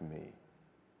respect me,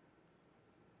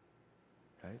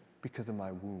 right? Because of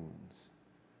my wounds.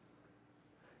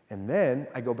 And then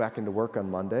I go back into work on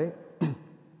Monday.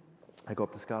 I go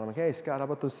up to Scott. I'm like, hey, Scott, how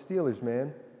about those Steelers,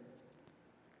 man?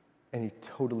 And he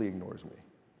totally ignores me.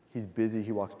 He's busy.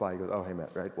 He walks by. He goes, oh, hey,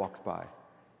 Matt, right? Walks by.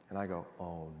 And I go,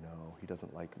 oh, no, he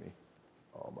doesn't like me.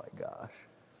 Oh, my gosh.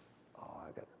 Oh,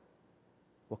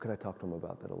 what could I talk to him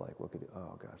about that I like? What could he,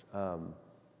 oh, gosh.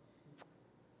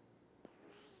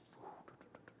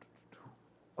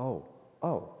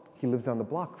 He lives down the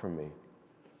block from me.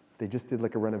 They just did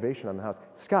like a renovation on the house.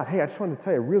 Scott, hey, I just wanted to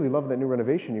tell you, I really love that new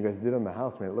renovation you guys did on the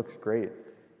house, man. It looks great.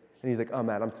 And he's like, oh,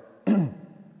 Matt, I'm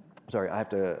sorry, I have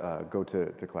to go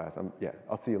to class.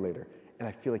 I'll see you later. And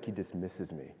I feel like he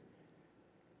dismisses me.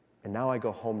 And now I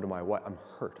go home to my wife. I'm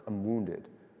hurt. I'm wounded.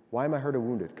 Why am I hurt or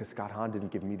wounded? Because Scott Hahn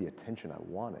didn't give me the attention I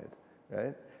wanted,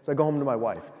 right? So I go home to my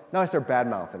wife. Now I start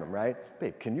bad-mouthing him, right?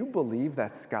 Babe, can you believe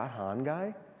that Scott Hahn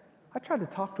guy? I tried to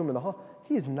talk to him in the hall.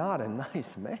 He's not a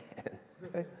nice man.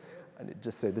 Right? I did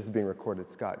just say, this is being recorded.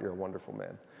 Scott, you're a wonderful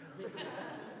man.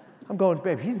 I'm going,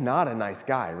 babe, he's not a nice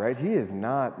guy, right? He is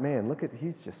not, man,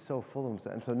 he's just so full of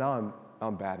himself. And so now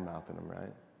I'm bad-mouthing him,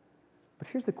 right? But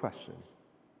here's the question.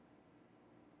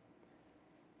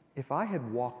 If I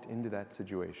had walked into that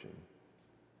situation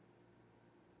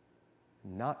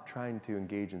not trying to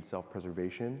engage in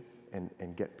self-preservation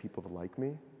and get people to like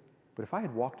me, but if I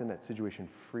had walked in that situation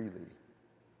freely,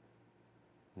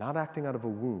 not acting out of a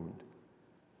wound,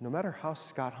 no matter how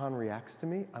Scott Hahn reacts to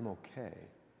me, I'm okay.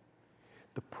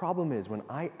 The problem is when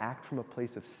I act from a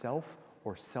place of self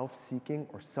or self-seeking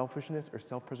or selfishness or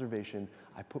self-preservation,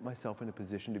 I put myself in a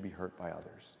position to be hurt by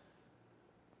others,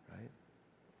 right?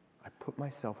 I put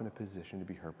myself in a position to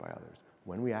be hurt by others.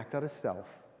 When we act out of self,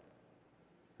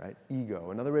 right,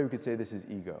 ego, another way we could say this is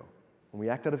ego. When we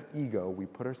act out of ego, we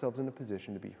put ourselves in a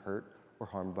position to be hurt or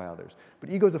harmed by others. But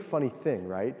ego is a funny thing,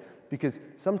 right? Because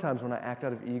sometimes when I act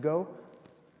out of ego,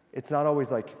 it's not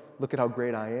always like, look at how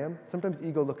great I am. Sometimes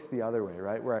ego looks the other way,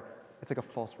 right? Where it's like a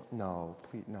false, no,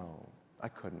 please, no, I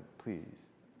couldn't, please,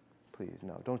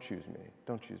 no, don't choose me,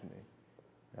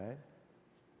 right?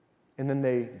 And then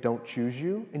they don't choose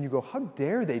you, and you go, how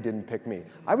dare they didn't pick me?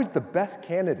 I was the best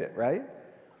candidate, right?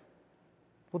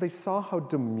 Well, they saw how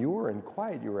demure and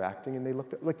quiet you were acting, and they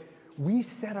looked at, like, we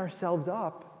set ourselves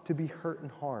up to be hurt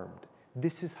and harmed.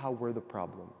 This is how we're the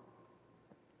problem.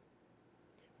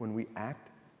 When we act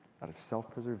out of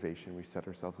self-preservation, we set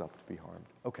ourselves up to be harmed.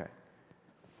 Okay.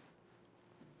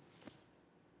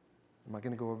 Am I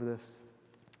going to go over this?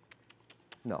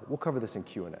 No, we'll cover this in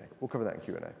Q&A. We'll cover that in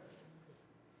Q&A.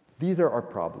 These are our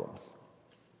problems.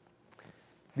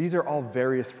 These are all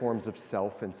various forms of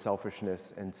self and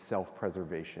selfishness and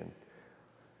self-preservation.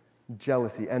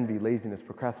 Jealousy, envy, laziness,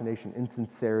 procrastination,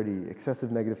 insincerity,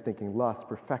 excessive negative thinking, lust,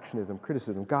 perfectionism,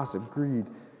 criticism, gossip, greed,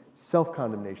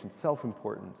 self-condemnation,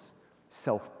 self-importance,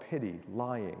 self-pity,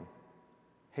 lying,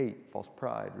 hate, false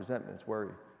pride, resentments, worry.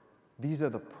 These are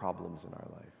the problems in our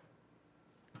life.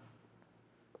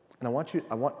 And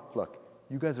look,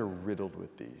 you guys are riddled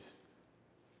with these.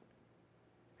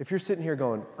 If you're sitting here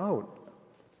going, oh,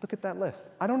 look at that list.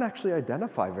 I don't actually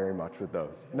identify very much with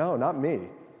those. No, not me.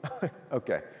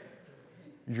 Okay.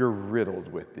 You're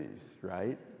riddled with these,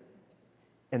 right?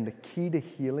 And the key to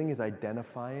healing is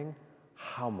identifying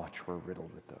how much we're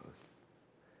riddled with those.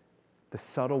 The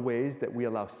subtle ways that we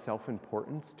allow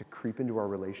self-importance to creep into our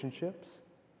relationships.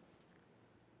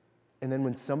 And then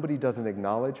when somebody doesn't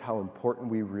acknowledge how important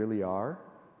we really are,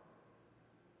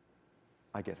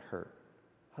 I get hurt.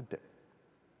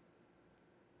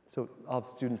 So I'll have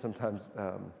students sometimes,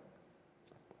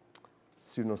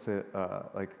 student will say,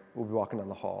 we'll be walking down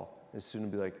the hall, and a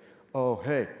student will be like, oh,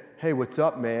 hey, what's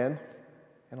up, man?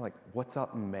 And I'm like, what's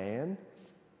up, man?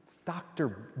 It's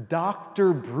Dr.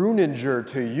 Bruninger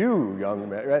to you, young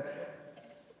man, right?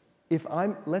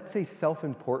 Let's say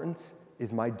self-importance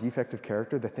is my defect of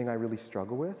character, the thing I really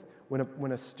struggle with.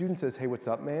 When a student says, hey, what's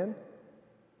up, man?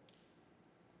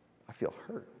 I feel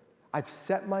hurt. I've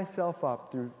set myself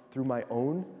up through my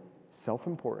own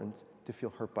self-importance to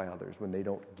feel hurt by others when they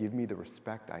don't give me the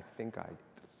respect I think I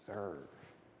deserve.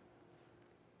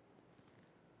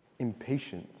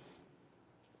 Impatience,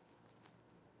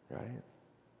 right?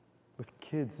 With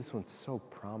kids, this one's so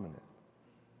prominent.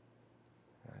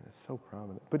 Right? It's so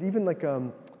prominent. But even like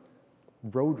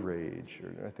road rage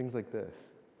or things like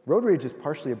this. Road rage is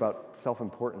partially about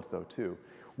self-importance, though, too.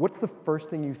 What's the first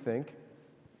thing you think?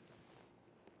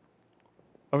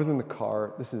 I was in the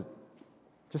car. This is,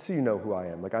 just so you know who I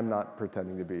am. Like, I'm not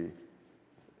pretending to be.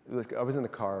 Like, I was in the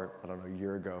car, I don't know, a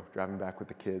year ago, driving back with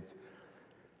the kids.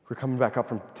 We're coming back up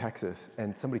from Texas,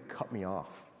 and somebody cut me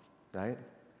off, right?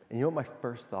 And you know what my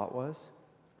first thought was?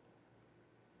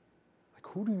 Like,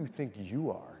 who do you think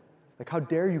you are? Like, how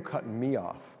dare you cut me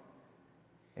off?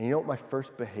 And you know what my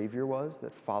first behavior was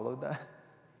that followed that?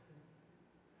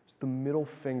 It's the middle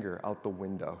finger out the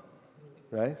window,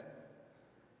 right?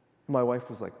 My wife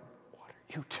was like, what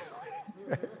are you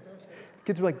doing? The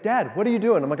kids were like, Dad, what are you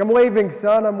doing? I'm like, I'm waving,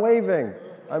 son, I'm waving,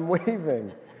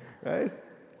 right?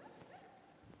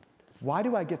 Why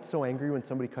do I get so angry when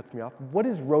somebody cuts me off? What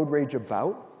is road rage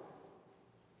about?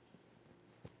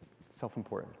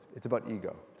 Self-importance. It's about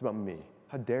ego. It's about me.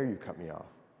 How dare you cut me off?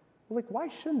 Well, like, why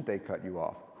shouldn't they cut you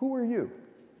off? Who are you,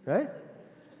 right?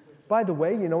 By the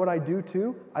way, you know what I do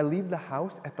too? I leave the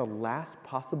house at the last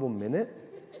possible minute,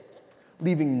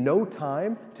 leaving no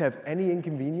time to have any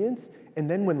inconvenience, and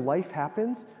then when life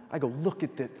happens, I go, look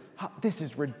at this. This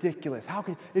is ridiculous.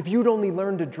 If you'd only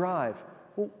learned to drive.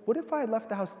 Well, what if I had left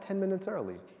the house 10 minutes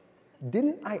early?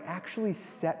 Didn't I actually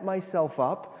set myself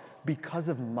up because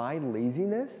of my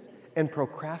laziness and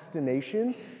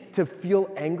procrastination to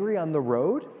feel angry on the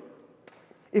road?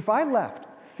 If I left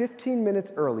 15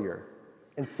 minutes earlier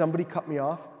and somebody cut me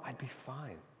off, I'd be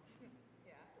fine.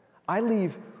 I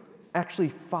leave actually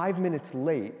 5 minutes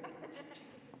late,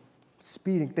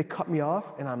 speeding, they cut me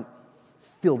off, and I'm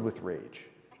filled with rage.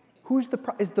 Is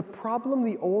the problem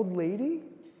the old lady?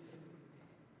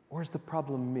 Or is the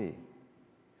problem me?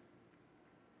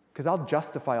 Because I'll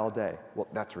justify all day. Well,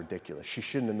 that's ridiculous. She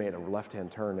shouldn't have made a left-hand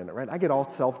turn in it, right? I get all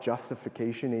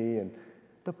self-justification-y, and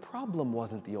the problem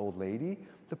wasn't the old lady.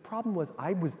 The problem was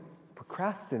I was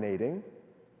procrastinating.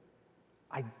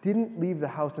 I didn't leave the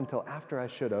house until after I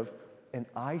should have, and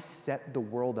I set the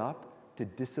world up to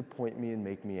disappoint me and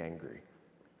make me angry.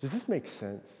 Does this make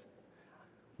sense?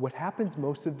 What happens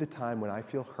most of the time when I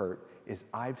feel hurt is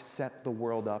I've set the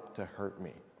world up to hurt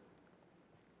me.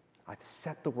 I've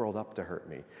set the world up to hurt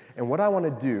me. And what I want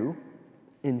to do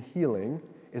in healing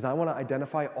is I want to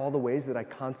identify all the ways that I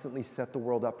constantly set the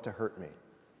world up to hurt me.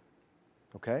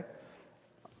 Okay?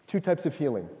 2 types of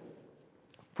healing.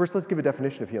 First, let's give a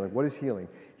definition of healing. What is healing?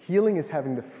 Healing is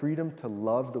having the freedom to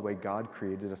love the way God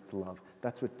created us to love.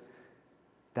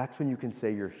 That's when you can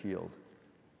say you're healed.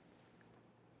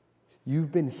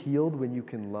 You've been healed when you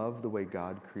can love the way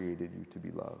God created you to be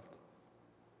loved.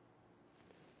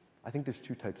 I think there's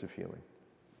 2 types of healing.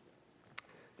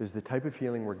 There's the type of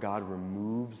healing where God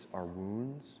removes our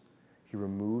wounds. He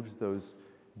removes those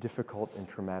difficult and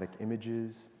traumatic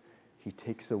images. He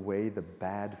takes away the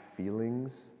bad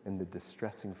feelings and the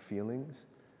distressing feelings.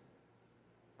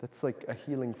 That's like a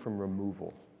healing from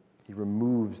removal. He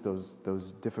removes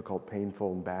those difficult,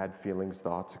 painful, and bad feelings,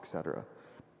 thoughts, etc.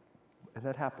 And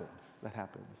that happens. That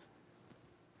happens.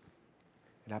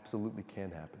 It absolutely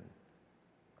can happen.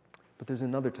 But there's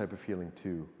another type of healing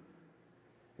too.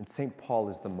 And St. Paul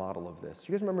is the model of this.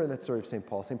 You guys remember that story of St.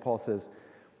 Paul? St. Paul says,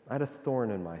 I had a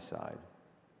thorn in my side.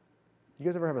 You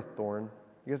guys ever have a thorn?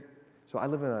 So I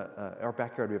live in our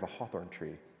backyard, we have a hawthorn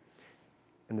tree.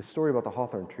 And the story about the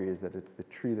hawthorn tree is that it's the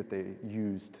tree that they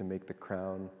use to make the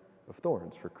crown of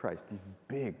thorns for Christ, these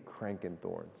big cranking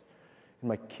thorns. And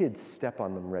my kids step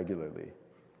on them regularly.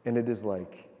 And it's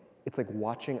like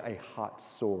watching a hot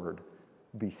sword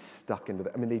be stuck into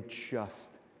them. I mean, they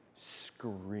just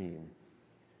scream.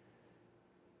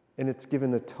 And it's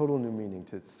given a total new meaning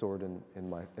to sword in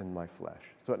my flesh.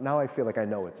 So now I feel like I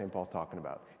know what St. Paul's talking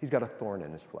about. He's got a thorn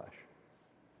in his flesh.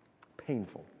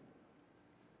 Painful.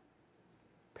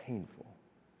 Painful.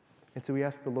 And so we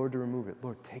ask the Lord to remove it.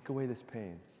 Lord, take away this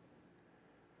pain.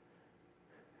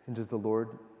 And does the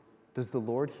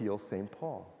Lord heal St.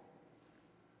 Paul?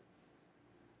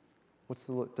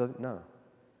 No.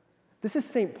 This is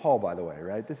St. Paul, by the way,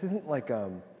 right? This isn't like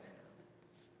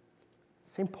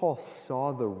St. Paul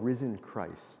saw the risen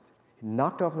Christ. He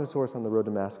knocked off his horse on the road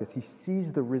to Damascus. He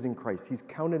sees the risen Christ. He's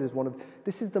counted as one of,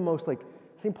 this is the most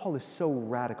St. Paul is so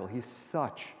radical. He's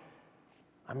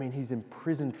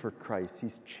imprisoned for Christ.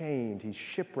 He's chained. He's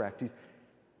shipwrecked.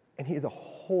 And he is a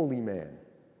holy man.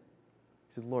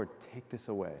 He says, Lord, take this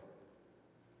away.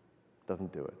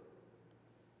 Doesn't do it.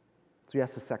 So he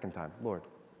asks the second time, Lord,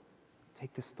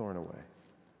 take this thorn away.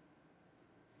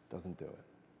 Doesn't do it.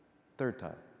 Third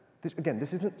time.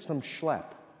 This isn't some schlep.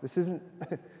 This isn't,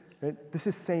 right? This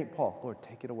is St. Paul. Lord,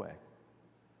 take it away.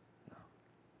 No.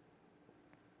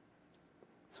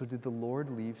 So did the Lord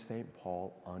leave St.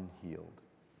 Paul unhealed?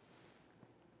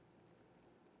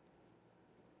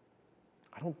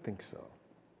 I don't think so.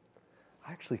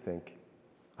 I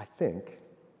think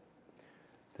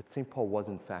that St. Paul was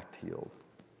in fact healed.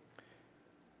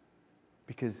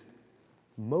 Because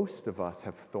most of us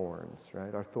have thorns,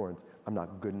 right? Our thorns. I'm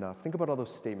not good enough. Think about all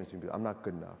those statements. I'm not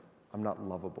good enough. I'm not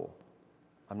lovable.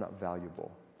 I'm not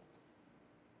valuable.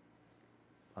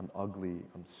 I'm ugly.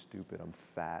 I'm stupid. I'm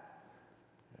fat.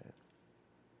 Right?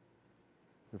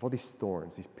 We have all these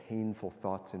thorns, these painful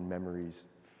thoughts and memories,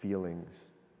 feelings.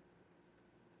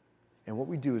 And what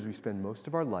we do is we spend most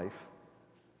of our life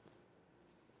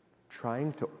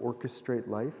trying to orchestrate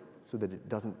life so that it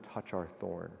doesn't touch our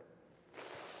thorn.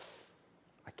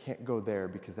 I can't go there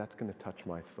because that's going to touch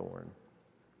my thorn.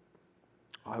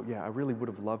 Oh, yeah, I really would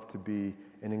have loved to be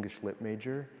an English lit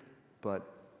major, but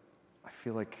I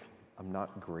feel like I'm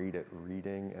not great at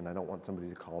reading, and I don't want somebody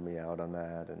to call me out on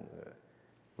that, and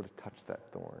would have touched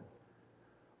that thorn.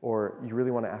 Or you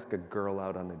really want to ask a girl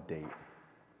out on a date,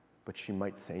 but she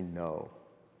might say no,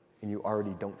 and you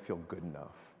already don't feel good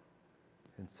enough.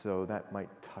 And so that might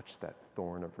touch that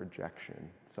thorn of rejection,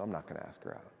 so I'm not going to ask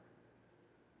her out.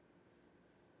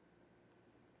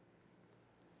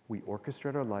 We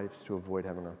orchestrate our lives to avoid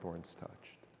having our thorns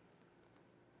touched.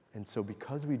 And so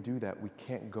because we do that, we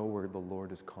can't go where the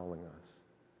Lord is calling us,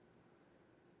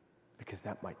 because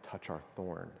that might touch our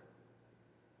thorn.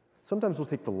 Sometimes we'll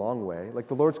take the long way. Like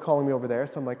the Lord's calling me over there,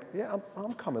 so I'm like, yeah,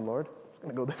 I'm coming, Lord. I'm just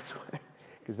going to go this way,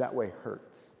 because that way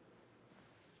hurts.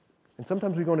 And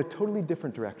sometimes we go in a totally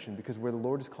different direction because where the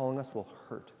Lord is calling us will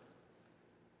hurt.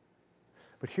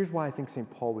 But here's why I think St.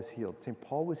 Paul was healed. St.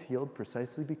 Paul was healed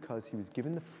precisely because he was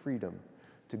given the freedom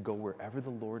to go wherever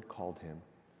the Lord called him,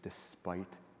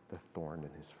 despite the thorn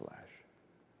in his flesh.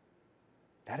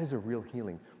 That is a real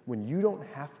healing. When you don't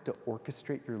have to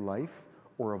orchestrate your life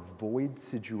or avoid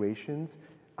situations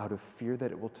out of fear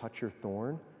that it will touch your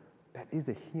thorn, that is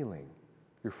a healing.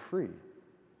 You're free.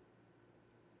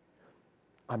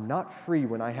 I'm not free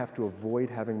when I have to avoid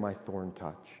having my thorn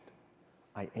touched.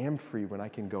 I am free when I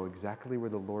can go exactly where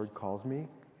the Lord calls me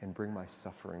and bring my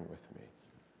suffering with me.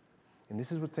 And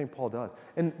this is what St. Paul does.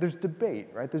 And there's debate,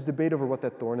 right? There's debate over what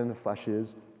that thorn in the flesh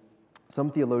is.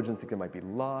 Some theologians think it might be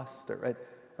lust, right?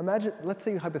 Imagine, let's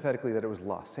say hypothetically that it was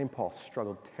lust. St. Paul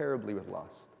struggled terribly with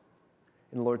lust.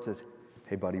 And the Lord says,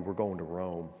 hey, buddy, we're going to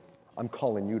Rome. I'm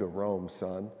calling you to Rome,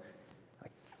 son.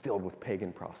 Like, filled with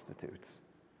pagan prostitutes.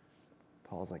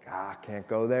 Paul's like, can't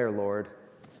go there, Lord.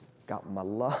 Got my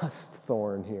lust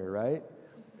thorn here, right?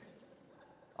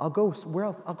 I'll go where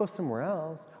else? I'll go somewhere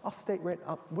else. I'll stay right.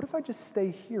 What if I just stay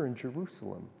here in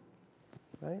Jerusalem,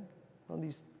 right? On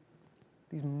these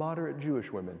moderate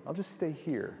Jewish women. I'll just stay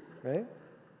here, right?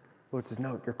 Lord says,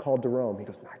 no, you're called to Rome. He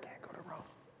goes, no, I can't go to Rome.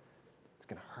 It's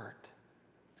going to hurt.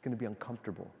 It's going to be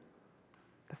uncomfortable.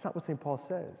 That's not what St. Paul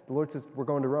says. The Lord says, we're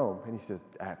going to Rome. And he says,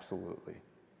 absolutely.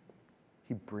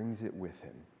 He brings it with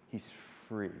him. He's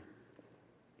free.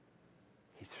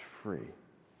 He's free.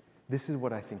 This is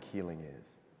what I think healing is.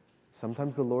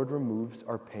 Sometimes the Lord removes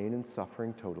our pain and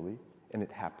suffering totally, and it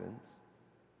happens.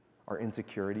 Our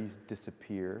insecurities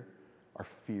disappear. Our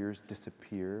fears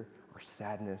disappear. Our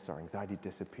sadness, our anxiety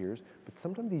disappears. But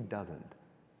sometimes he doesn't.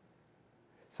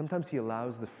 Sometimes he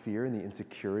allows the fear and the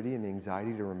insecurity and the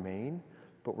anxiety to remain,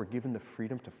 but we're given the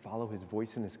freedom to follow his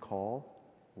voice and his call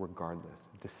regardless,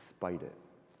 despite it.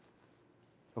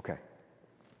 Okay.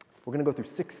 We're going to go through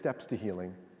 6 steps to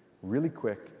healing really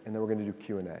quick, and then we're going to do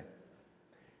Q&A.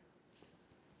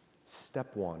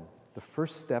 Step 1. The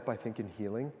first step, I think, in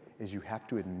healing is you have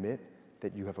to admit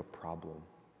that you have a problem.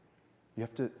 You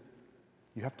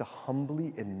have to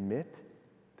humbly admit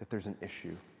that there's an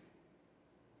issue.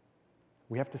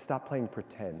 We have to stop playing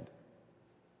pretend.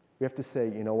 We have to say,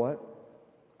 you know what?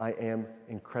 I am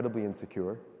incredibly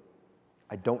insecure.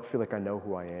 I don't feel like I know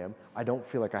who I am. I don't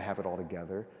feel like I have it all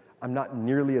together. I'm not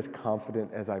nearly as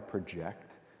confident as I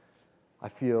project. I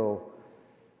feel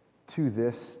to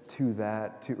this, to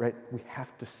that, right? We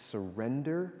have to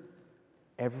surrender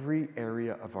every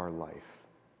area of our life.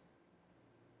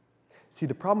 See,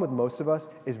 the problem with most of us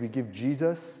is we give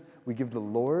Jesus, we give the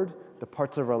Lord the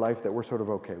parts of our life that we're sort of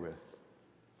okay with.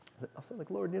 I'll say, like,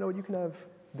 Lord, you know what? You can have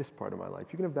this part of my life.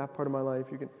 You can have that part of my life.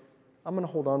 I'm going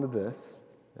to hold on to this.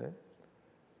 Right?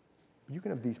 You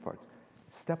can have these parts.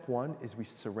 Step 1 is we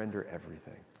surrender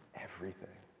everything. Everything.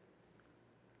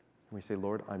 And we say,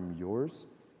 Lord, I'm yours.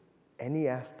 Any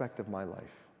aspect of my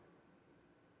life.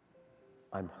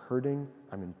 I'm hurting.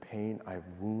 I'm in pain. I have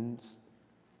wounds.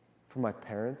 For my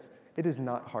parents, it is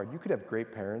not hard. You could have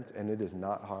great parents, and it is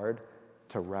not hard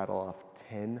to rattle off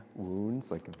 10 wounds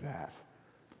like that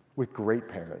with great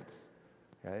parents,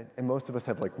 right? And most of us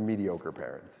have, like, mediocre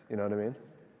parents, you know what I mean?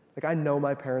 Like, I know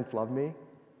my parents love me,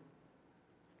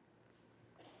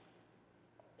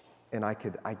 and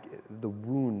the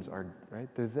wounds are, right?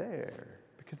 They're there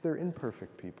because they're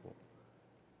imperfect people,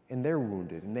 and they're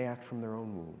wounded, and they act from their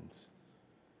own wounds.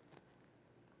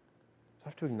 So I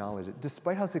have to acknowledge it,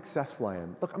 despite how successful I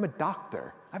am. Look, I'm a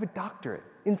doctor. I have a doctorate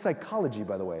in psychology,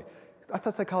 by the way. I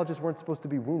thought psychologists weren't supposed to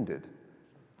be wounded.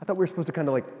 I thought we were supposed to kind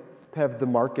of like have the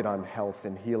market on health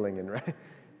and healing and right?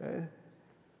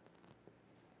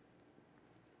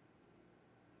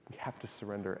 We have to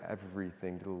surrender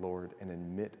everything to the Lord and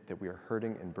admit that we are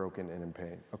hurting and broken and in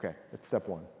pain. Okay, that's step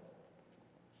 1.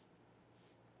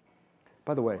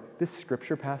 By the way, this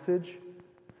scripture passage,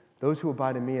 those who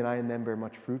abide in me and I in them bear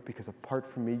much fruit, because apart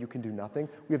from me you can do nothing.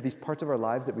 We have these parts of our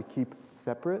lives that we keep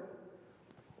separate.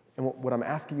 And what I'm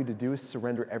asking you to do is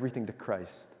surrender everything to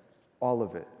Christ. All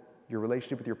of it. Your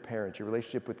relationship with your parents, your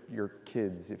relationship with your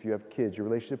kids, if you have kids, your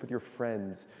relationship with your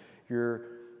friends, your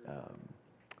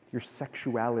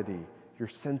sexuality, your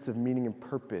sense of meaning and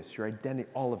purpose, your identity,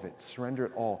 all of it. Surrender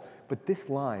it all. But this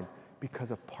line,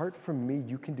 because apart from me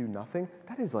you can do nothing,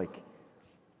 that is like,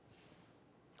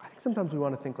 I think sometimes we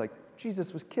want to think like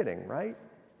Jesus was kidding, right?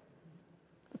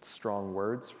 That's strong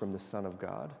words from the Son of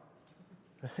God.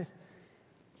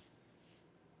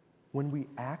 When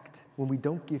we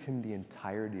don't give him the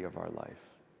entirety of our life.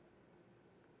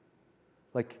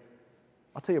 Like,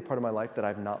 I'll tell you a part of my life that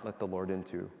I've not let the Lord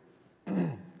into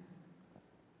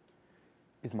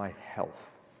is my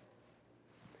health.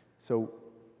 So,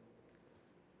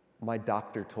 my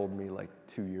doctor told me like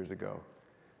 2 years ago,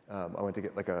 I went to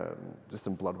get like just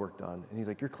some blood work done, and he's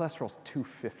like, your cholesterol's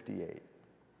 258.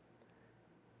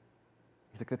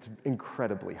 He's like, that's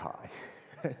incredibly high.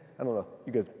 I don't know,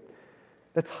 you guys,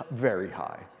 that's very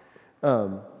high.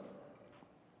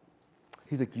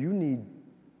 He's like, you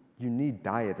need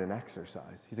diet and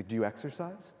exercise. He's like, do you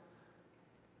exercise?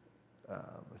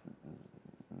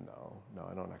 No,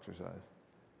 I don't exercise.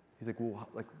 He's like, well,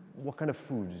 like, what kind of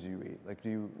foods do you eat? Like,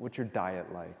 what's your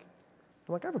diet like?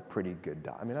 I'm like, I have a pretty good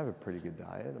diet. I have a pretty good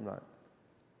diet. I'm not.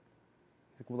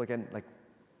 He's like, well,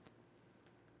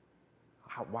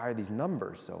 why are these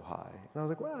numbers so high? And I was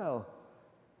like, well,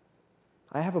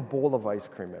 I have a bowl of ice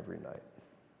cream every night.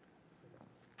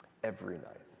 Every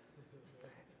night.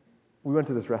 We went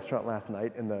to this restaurant last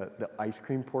night, and the ice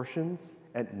cream portions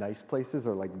at nice places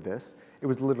are like this. It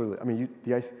was literally, I mean,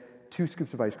 2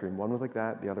 scoops of ice cream. One was like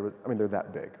that, the other was, I mean, they're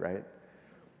that big, right?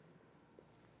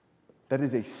 That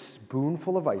is a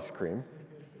spoonful of ice cream,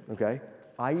 okay?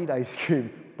 I eat ice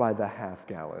cream by the half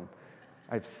gallon.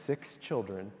 I have 6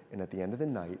 children, and at the end of the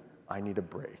night, I need a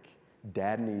break.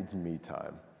 Dad needs me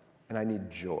time, and I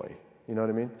need joy. You know what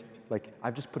I mean? Like,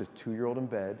 I've just put a 2-year-old in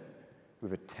bed. We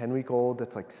have a 10-week-old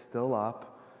that's like still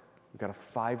up. We've got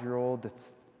a 5-year-old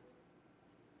that's,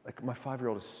 like, my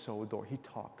 5-year-old is so adorable. He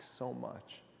talks so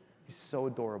much. He's so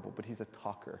adorable, but he's a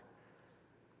talker.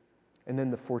 And then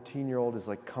the 14-year-old is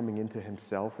like coming into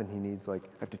himself, and he needs, like,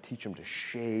 I have to teach him to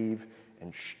shave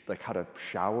and like how to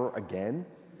shower again,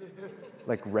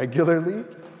 like regularly.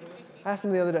 I asked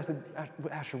him the other day, I said,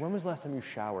 Asher, when was the last time you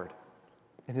showered?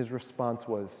 And his response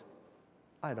was,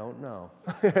 I don't know.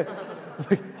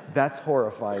 Like, that's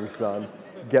horrifying, son.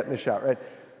 Get in the shower, right?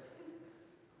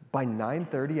 By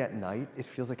 9:30 at night, it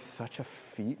feels like such a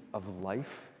feat of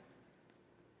life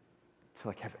to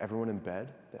like have everyone in bed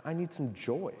that I need some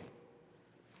joy.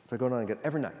 So I go down and get,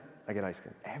 every night, I get ice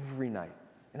cream, every night.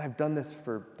 And I've done this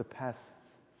for the past,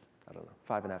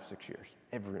 5.5, 6 years,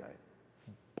 every night.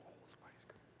 Bowls of ice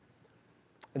cream.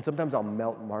 And sometimes I'll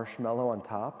melt marshmallow on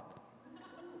top.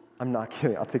 I'm not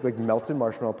kidding. I'll take like melted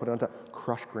marshmallow, put it on top,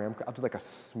 crush graham. I'll do like a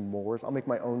s'mores. I'll make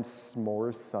my own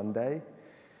s'mores sundae.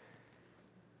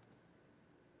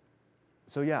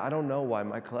 So yeah, I don't know why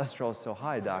my cholesterol is so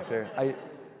high, doctor.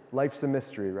 Life's a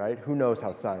mystery, right? Who knows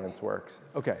how science works?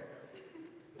 Okay.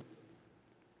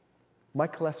 My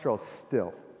cholesterol is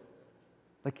still,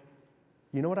 like,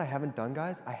 you know what I haven't done,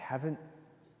 guys? I haven't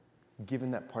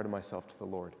given that part of myself to the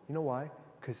Lord. You know why?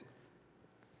 Because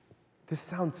this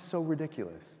sounds so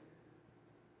ridiculous.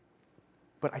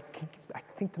 But I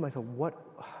think to myself,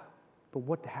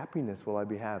 what happiness will I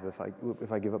have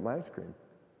if I give up my ice cream?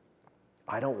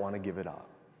 I don't want to give it up.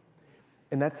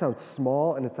 And that sounds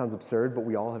small and it sounds absurd, but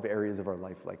we all have areas of our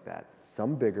life like that.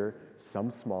 Some bigger,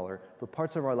 some smaller, but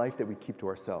parts of our life that we keep to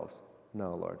ourselves.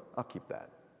 No, Lord, I'll keep that.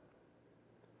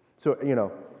 So,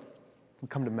 we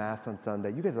come to Mass on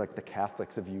Sunday. You guys are like the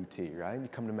Catholics of UT, right? You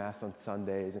come to Mass on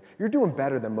Sundays. And you're doing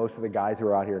better than most of the guys who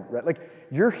are out here. Right? Like,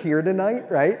 you're here tonight,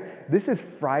 right? This is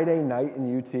Friday night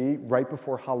in UT, right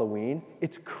before Halloween.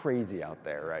 It's crazy out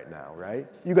there right now, right?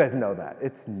 You guys know that.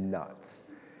 It's nuts.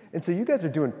 And so you guys are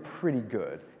doing pretty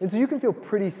good. And so you can feel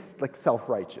pretty, like,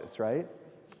 self-righteous, right?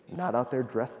 Not out there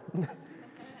dressed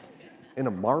in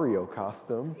a Mario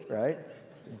costume, right?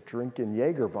 Drinking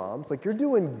Jaeger bombs. Like, you're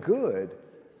doing good.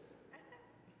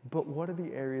 But what are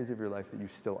the areas of your life that you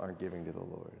still aren't giving to the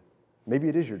Lord? Maybe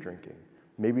it is your drinking.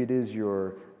 Maybe it is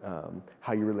your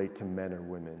how you relate to men or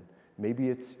women. Maybe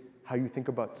it's how you think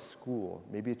about school.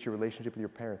 Maybe it's your relationship with your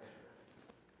parents.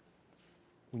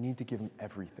 We need to give Him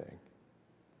everything,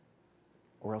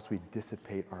 or else we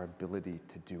dissipate our ability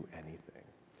to do anything.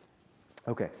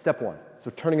 Okay, step 1. So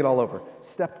turning it all over.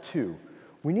 Step 2.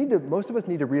 Most of us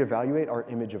need to reevaluate our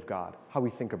image of God, how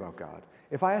we think about God.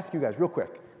 If I ask you guys real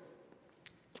quick,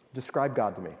 describe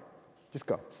God to me. Just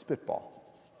go. Spitball.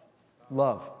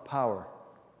 Love. Power.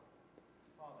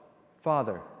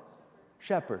 Father.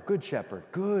 Shepherd. Good shepherd.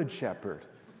 Good shepherd.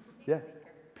 Yeah.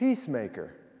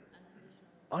 Peacemaker.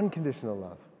 Unconditional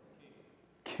love.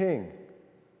 King.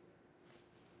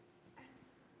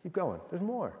 Keep going. There's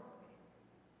more.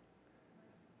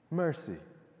 Mercy.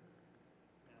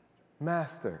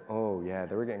 Master. Oh, yeah.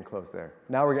 We're getting close there.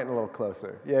 Now we're getting a little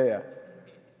closer. Yeah.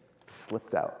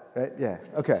 Slipped out, right? Yeah,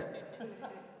 okay.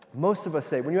 Most of us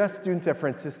say, when you ask students at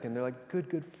Franciscan, they're like,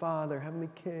 good Father, Heavenly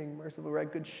King, merciful, right,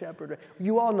 good Shepherd. Right?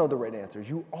 You all know the right answers.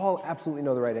 You all absolutely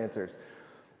know the right answers.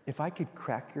 If I could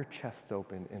crack your chest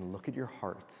open and look at your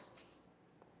hearts,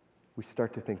 we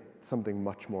start to think something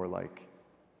much more like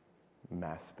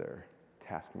Master,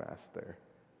 Taskmaster,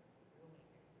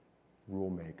 Rule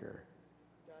Maker,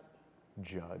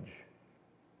 Judge.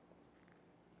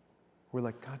 We're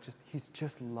like, God, He's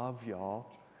just love, y'all.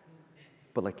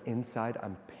 But like inside,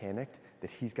 I'm panicked that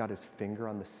He's got His finger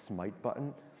on the smite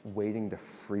button waiting to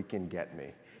freaking get me.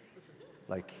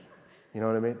 Like, you know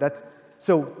what I mean?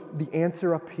 So the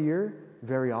answer up here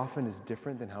very often is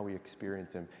different than how we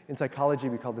experience Him. In psychology,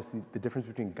 we call this the difference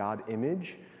between God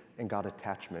image and God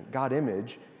attachment. God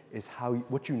image is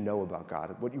what you know about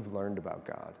God, what you've learned about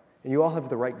God. And you all have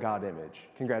the right God image.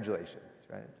 Congratulations,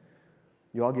 right?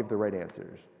 You all give the right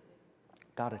answers.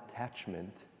 God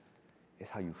attachment is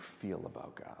how you feel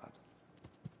about God.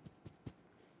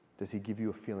 Does he give you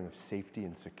a feeling of safety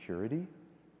and security?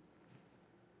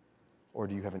 Or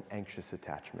do you have an anxious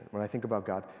attachment? When I think about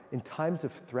God, in times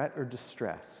of threat or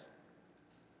distress,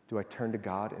 do I turn to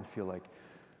God and feel like,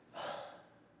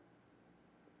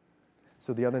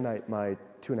 So the other night, my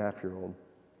 2.5-year-old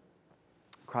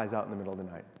cries out in the middle of the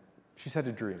night. She's had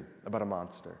a dream about a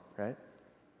monster, right?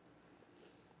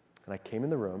 And I came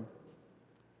in the room,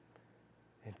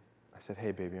 and I said,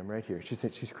 hey, baby, I'm right here.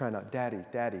 She's crying out, Daddy,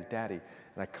 Daddy, Daddy.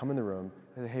 And I come in the room,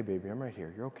 and I said, hey, baby, I'm right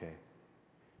here. You're okay.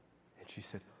 And she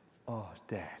said, oh,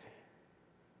 Daddy.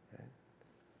 Right?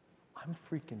 I'm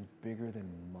freaking bigger than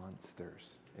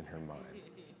monsters in her mind,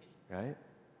 right?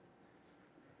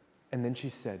 And then she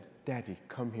said, Daddy,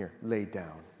 come here, lay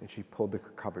down. And she pulled the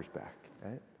covers back,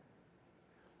 right?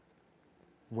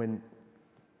 When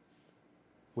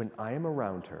I am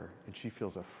around her and she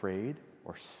feels afraid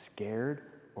or scared,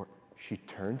 or she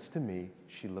turns to me,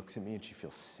 she looks at me and she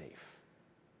feels safe.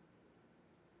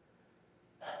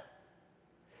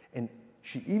 And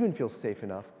she even feels safe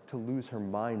enough to lose her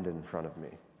mind in front of me.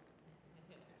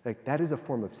 Like, that is a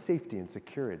form of safety and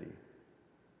security.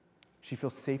 She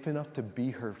feels safe enough to be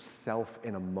herself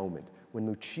in a moment. When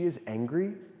Lucia is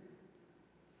angry,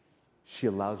 she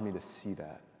allows me to see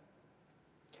that.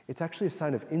 It's actually a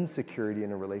sign of insecurity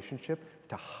in a relationship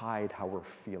to hide how we're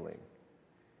feeling.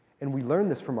 And we learn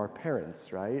this from our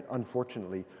parents, right?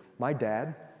 Unfortunately, my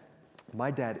dad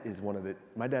is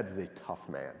a tough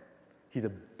man. He's a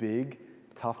big,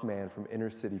 tough man from inner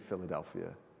city Philadelphia.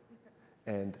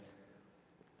 And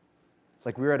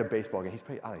like, we were at a baseball game. He's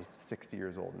probably, I don't know, he's 60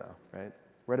 years old now, right?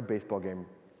 We're at a baseball game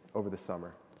over the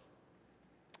summer.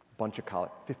 Bunch of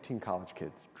 15 college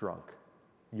kids, drunk,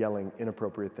 yelling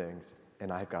inappropriate things,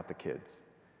 and I've got the kids.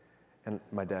 And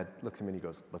my dad looks at me and he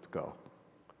goes, let's go.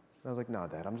 And I was like, no,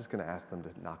 Dad, I'm just going to ask them to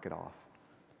knock it off.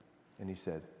 And he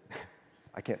said,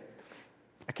 I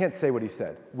can't say what he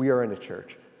said. We are in a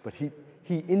church. But he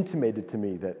intimated to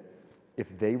me that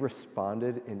if they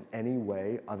responded in any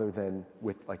way other than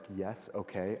with like, yes,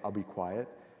 okay, I'll be quiet,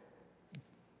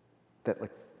 that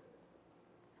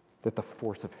the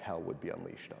force of hell would be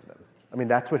unleashed on them. I mean,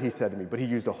 that's what he said to me, but he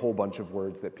used a whole bunch of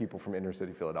words that people from inner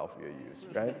city Philadelphia use,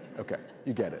 right? Okay,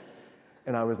 you get it.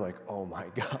 And I was like, oh my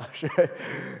gosh.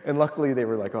 And luckily they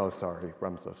were like, oh, sorry,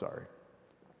 I'm so sorry.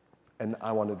 And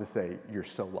I wanted to say, you're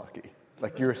so lucky.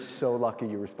 Like, you're so lucky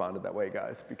you responded that way,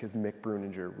 guys, because Mick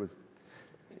Bruninger was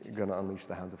going to unleash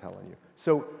the hounds of hell on you.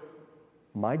 So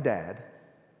my dad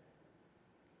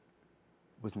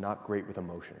was not great with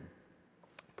emotion,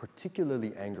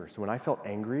 particularly anger. So when I felt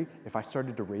angry, if I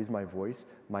started to raise my voice,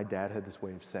 my dad had this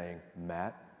way of saying,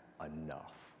 Matt,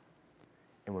 enough.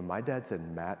 And when my dad said,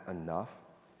 Matt, enough,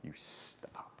 you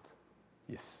stopped.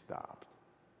 You stopped.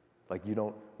 Like, you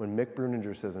don't, when Mick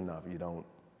Bruninger says enough, you don't,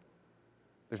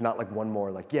 there's not like one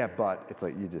more like, yeah, but, it's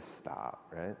like you just stop,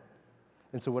 right?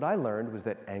 And so what I learned was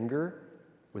that anger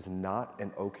was not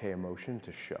an okay emotion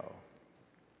to show.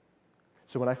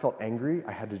 So when I felt angry,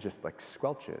 I had to just like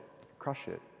squelch it, crush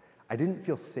it. I didn't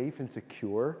feel safe and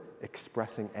secure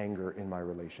expressing anger in my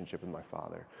relationship with my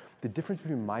father. The difference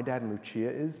between my dad and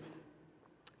Lucia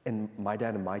and my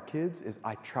dad and my kids is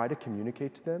I try to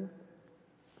communicate to them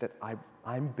that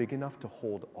I'm big enough to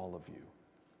hold all of you.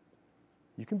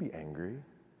 You can be angry.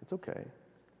 It's okay.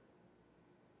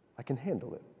 I can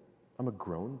handle it. I'm a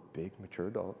grown, big, mature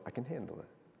adult. I can handle it.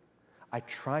 I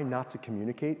try not to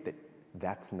communicate that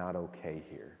that's not okay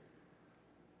here.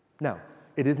 Now,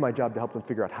 it is my job to help them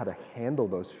figure out how to handle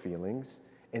those feelings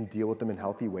and deal with them in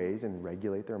healthy ways and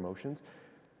regulate their emotions.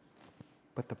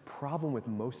 But the problem with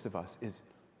most of us is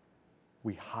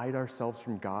we hide ourselves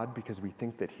from God because we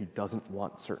think that He doesn't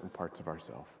want certain parts of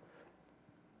ourselves.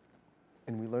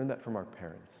 And we learn that from our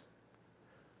parents.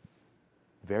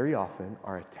 Very often,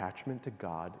 our attachment to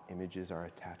God images our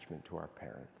attachment to our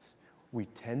parents. We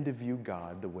tend to view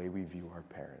God the way we view our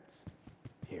parents.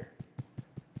 Here.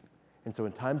 And so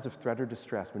in times of threat or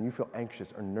distress, when you feel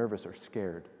anxious or nervous or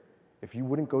scared, if you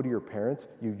wouldn't go to your parents,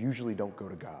 you usually don't go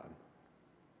to God.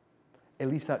 At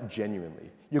least not genuinely.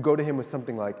 You'll go to Him with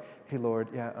something like, hey, Lord,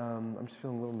 yeah, I'm just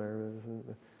feeling a little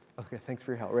nervous. Okay, thanks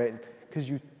for your help, right? Because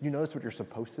you notice what you're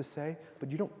supposed to say,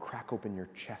 but you don't crack open your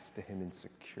chest to Him in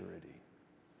security.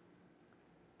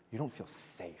 You don't feel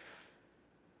safe.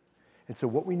 And so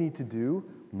what we need to do,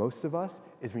 most of us,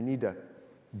 is we need to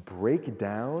break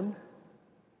down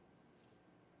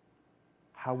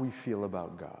how we feel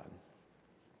about God.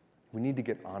 We need to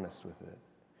get honest with it.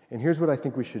 And here's what I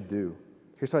think we should do.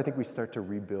 Here's how I think we start to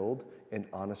rebuild an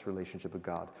honest relationship with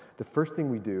God. The first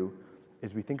thing we do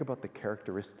is we think about the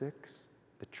characteristics,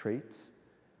 the traits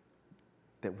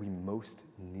that we most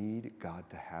need God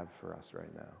to have for us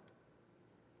right now.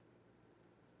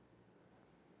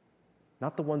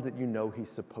 Not the ones that you know he's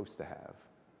supposed to have.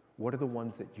 What are the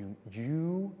ones that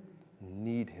you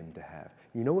need him to have?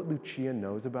 You know what Lucia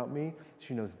knows about me?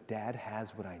 She knows Dad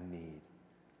has what I need.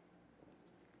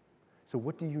 So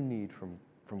what do you need from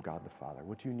God the Father?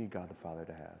 What do you need God the Father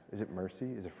to have? Is it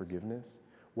mercy? Is it forgiveness?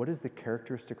 What is the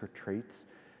characteristic or traits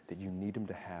that you need him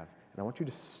to have? And I want you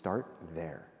to start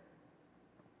there.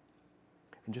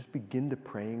 And just begin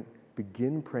praying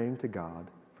to God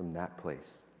from that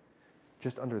place,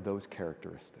 just under those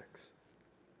characteristics.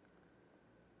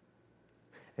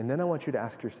 And then I want you to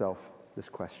ask yourself this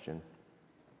question: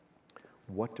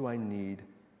 what do I need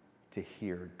to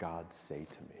hear God say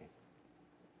to me?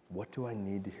 What do I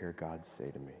need to hear God say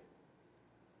to me?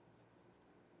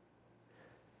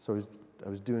 So I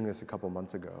was doing this a couple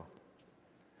months ago.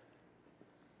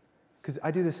 Because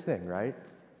I do this thing, right?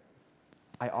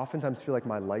 I oftentimes feel like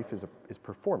my life is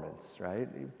performance, right?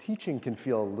 Teaching can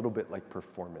feel a little bit like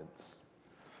performance.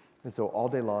 And so all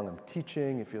day long I'm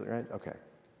teaching, you feel, right? Okay.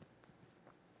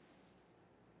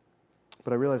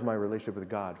 But I realized my relationship with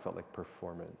God felt like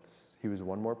performance. He was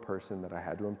one more person that I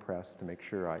had to impress to make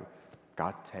sure I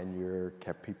got tenure,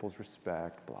 kept people's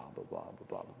respect, blah, blah, blah, blah,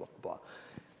 blah, blah, blah, blah.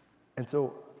 And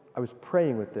so I was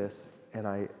praying with this, and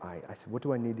I said, what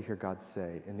do I need to hear God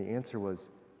say? And the answer was,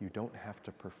 you don't have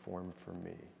to perform for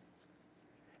me.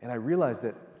 And I realized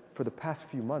that for the past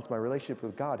few months, my relationship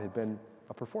with God had been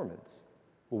a performance.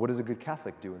 Well, what does a good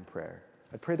Catholic do in prayer?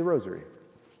 I'd pray the rosary.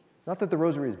 Not that the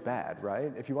rosary is bad,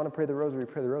 right? If you want to pray the rosary,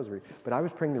 pray the rosary. But I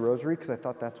was praying the rosary because I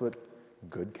thought that's what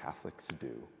good Catholics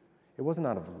do. It wasn't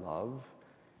out of love.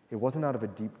 It wasn't out of a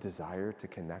deep desire to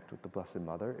connect with the Blessed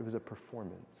Mother. It was a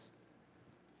performance.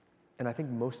 And I think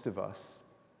most of us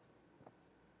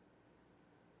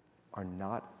are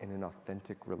not in an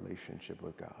authentic relationship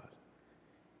with God.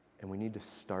 And we need to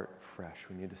start fresh.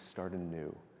 We need to start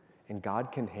anew. And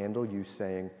God can handle you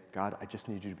saying, God, I just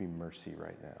need you to be mercy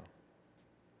right now.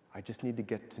 I just need to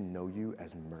get to know you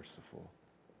as merciful.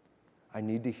 I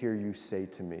need to hear you say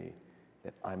to me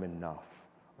that I'm enough,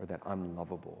 or that I'm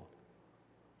lovable,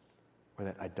 or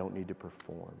that I don't need to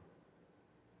perform.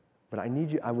 But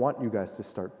I want you guys to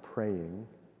start praying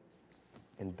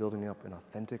and building up an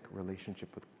authentic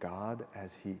relationship with God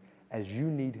as you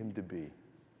need him to be.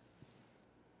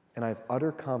 And I have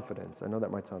utter confidence, I know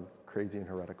that might sound crazy and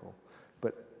heretical,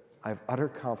 but I have utter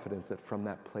confidence that from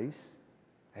that place,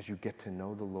 as you get to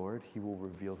know the Lord, he will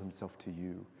reveal himself to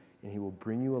you, and he will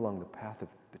bring you along the path of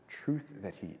the truth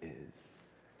that he is.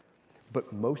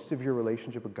 But most of your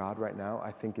relationship with God right now,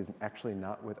 I think, is actually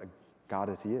not with a God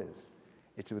as he is.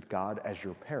 It's with God as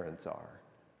your parents are.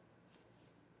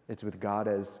 It's with God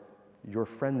as your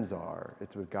friends are.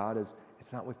 It's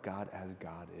not with God as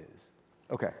God is.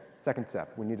 Okay, second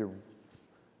step,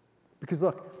 because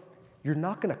look, you're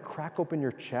not gonna crack open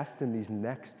your chest in these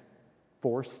next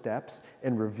 4 steps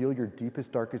and reveal your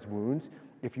deepest, darkest wounds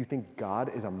if you think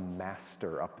God is a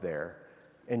master up there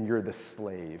and you're the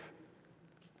slave.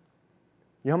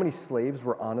 You know how many slaves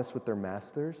were honest with their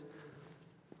masters?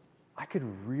 I could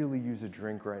really use a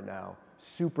drink right now.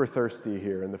 Super thirsty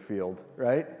here in the field,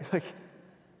 right? Like,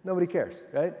 nobody cares,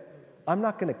 right? I'm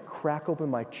not going to crack open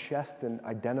my chest and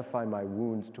identify my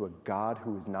wounds to a God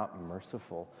who is not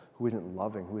merciful, who isn't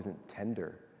loving, who isn't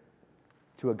tender.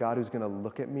 To a God who's going to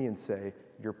look at me and say,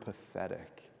 you're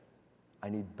pathetic. I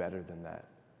need better than that.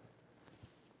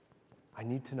 I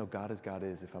need to know God as God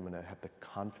is if I'm going to have the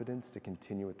confidence to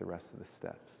continue with the rest of the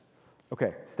steps.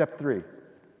 Okay, step 3.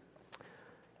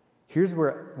 Here's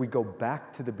where we go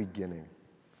back to the beginning.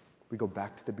 We go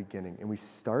back to the beginning, and we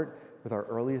start with our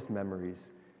earliest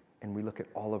memories, and we look at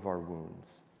all of our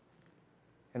wounds.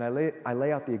 And I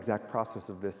lay out the exact process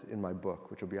of this in my book,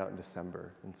 which will be out in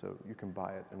December, and so you can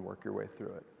buy it and work your way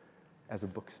through it as a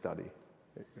book study.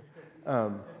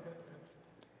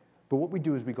 But what we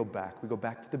do is we go back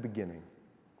to the beginning,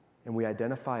 and we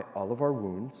identify all of our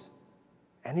wounds,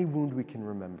 any wound we can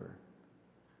remember,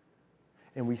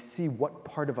 and we see what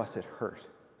part of us it hurt.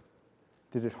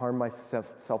 Did it harm my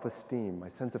self-esteem, my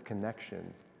sense of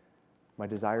connection, my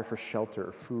desire for shelter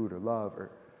or food or love?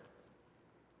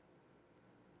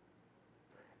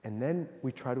 And then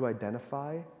we try to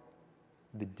identify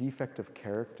the defect of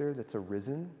character that's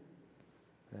arisen,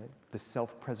 right? The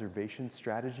self-preservation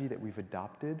strategy that we've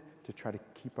adopted to try to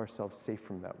keep ourselves safe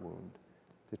from that wound,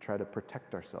 to try to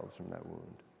protect ourselves from that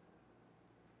wound.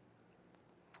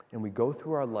 And we go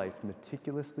through our life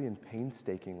meticulously and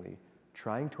painstakingly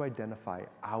trying to identify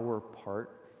our part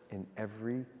in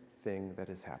everything that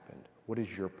has happened. What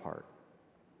is your part?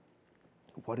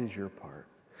 What is your part?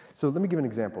 So let me give an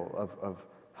example of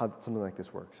how something like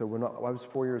this works. So when I was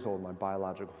 4 years old, my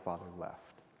biological father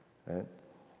left. Right?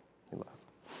 He left.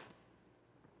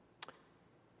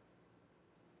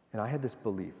 And I had this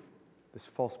belief, this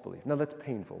false belief. Now that's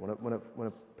painful. When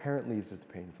a parent leaves, it's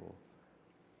painful.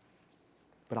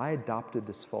 But I adopted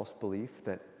this false belief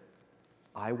that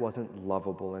I wasn't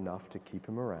lovable enough to keep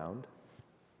him around,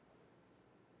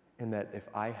 and that if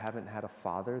I haven't had a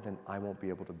father, then I won't be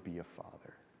able to be a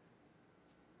father.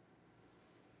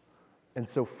 And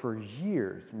so for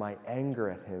years, my anger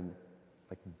at him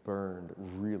burned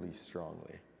really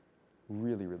strongly,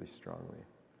 really, really strongly,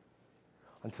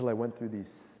 until I went through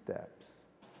these steps.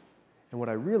 And what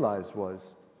I realized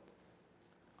was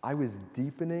I was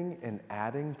deepening and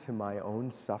adding to my own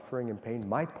suffering and pain.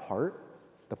 My part,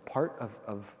 the part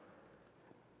of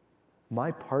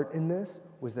my part in this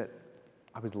was that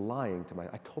I was lying to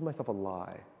I told myself a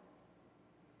lie.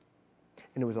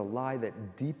 And it was a lie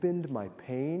that deepened my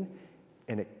pain,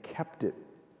 and it kept it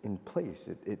in place.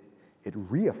 It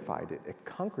reified it. It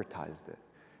concretized it.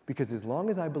 Because as long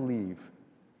as I believe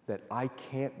that I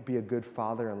can't be a good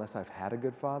father unless I've had a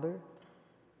good father,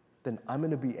 then I'm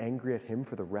going to be angry at him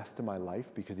for the rest of my life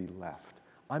because he left.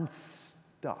 I'm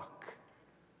stuck.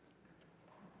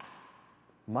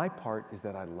 My part is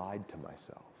that I lied to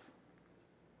myself.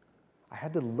 I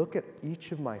had to look at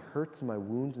each of my hurts and my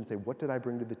wounds and say, what did I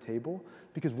bring to the table?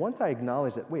 Because once I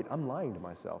acknowledged that, wait, I'm lying to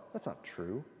myself. That's not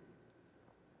true.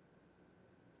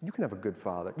 You can have a good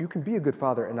father. You can be a good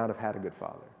father and not have had a good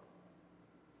father.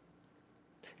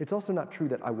 It's also not true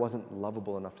that I wasn't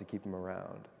lovable enough to keep him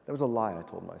around. That was a lie I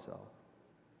told myself.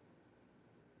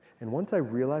 And once I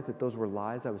realized that those were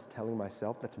lies I was telling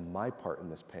myself, that's my part in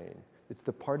this pain. It's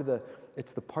the part of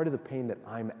the pain that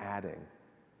I'm adding.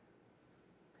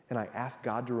 And I ask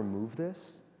God to remove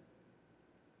this,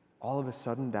 all of a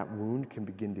sudden that wound can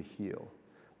begin to heal.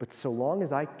 But so long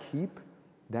as I keep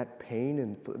that pain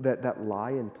and that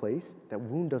lie in place, that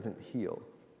wound doesn't heal.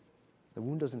 The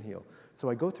wound doesn't heal. So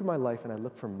I go through my life and I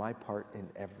look for my part in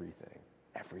everything.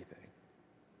 Everything.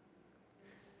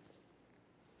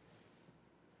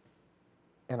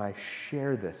 And I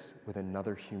share this with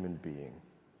another human being.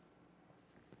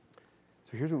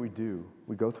 So here's what we do.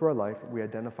 We go through our life, we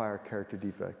identify our character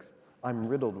defects. I'm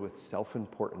riddled with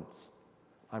self-importance.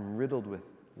 I'm riddled with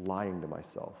lying to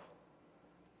myself,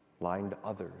 lying to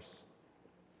others,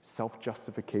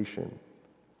 self-justification,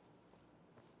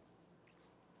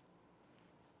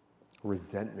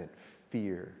 resentment,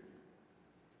 fear.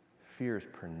 Fear is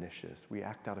pernicious. We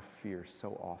act out of fear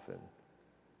so often.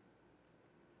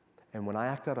 And when I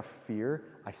act out of fear,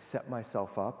 I set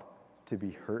myself up to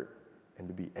be hurt and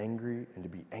to be angry and to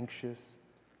be anxious.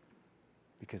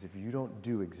 Because if you don't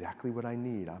do exactly what I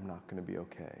need, I'm not going to be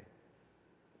okay.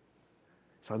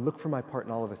 So I look for my part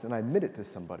in all of this, and I admit it to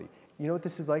somebody. You know what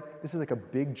this is like? This is like a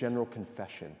big general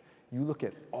confession. You look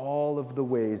at all of the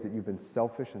ways that you've been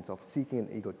selfish and self-seeking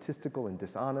and egotistical and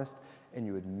dishonest, and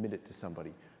you admit it to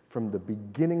somebody. From the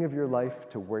beginning of your life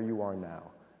to where you are now,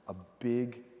 a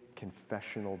big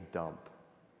confessional dump,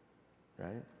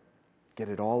 right? Get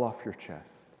it all off your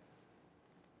chest.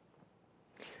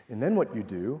 And then what you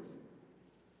do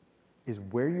is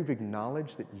where you've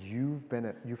acknowledged that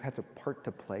you've had a part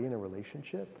to play in a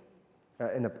relationship,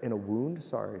 in a wound,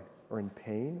 or in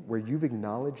pain, where you've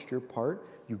acknowledged your part,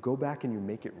 you go back and you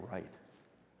make it right.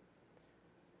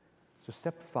 So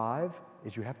step 5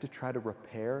 is you have to try to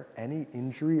repair any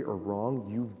injury or wrong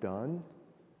you've done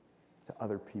to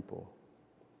other people.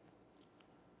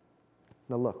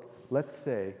 Now look, let's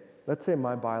say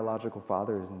my biological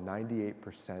father is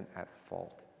 98% at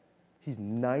fault. He's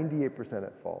 98%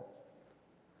 at fault.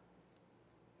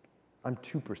 I'm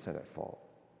 2% at fault.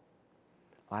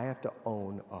 I have to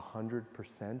own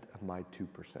 100% of my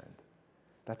 2%.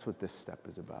 That's what this step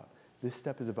is about. This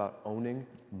step is about owning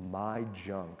my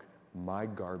junk, my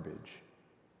garbage.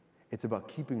 It's about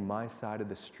keeping my side of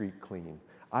the street clean.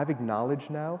 I've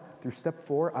acknowledged now, through step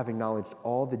 4, I've acknowledged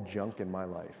all the junk in my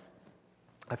life.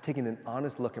 I've taken an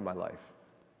honest look at my life.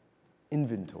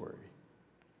 Inventory.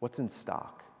 What's in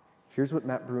stock? Here's what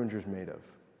Matt Bruinger's made of.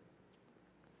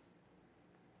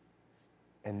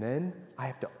 And then I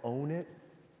have to own it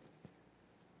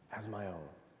as my own.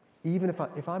 Even if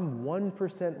I'm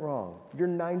 1% wrong, you're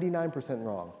 99%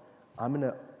 wrong, I'm going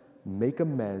to make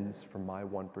amends for my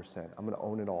 1%. I'm going to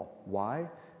own it all. Why?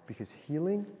 Because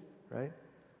healing, right,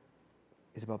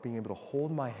 is about being able to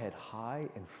hold my head high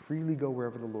and freely go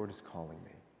wherever the Lord is calling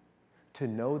me. To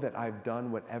know that I've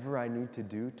done whatever I need to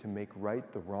do to make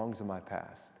right the wrongs of my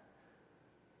past.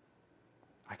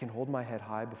 I can hold my head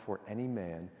high before any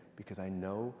man because I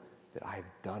know that I have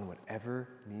done whatever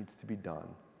needs to be done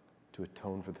to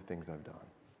atone for the things I've done.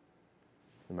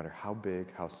 No matter how big,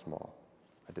 how small.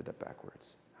 I did that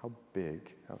backwards. How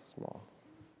big, how small.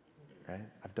 Right?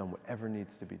 I've done whatever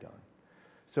needs to be done.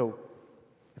 So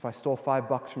If I stole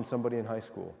 $5 from somebody in high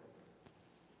school,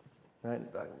 right?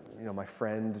 My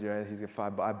friend, he's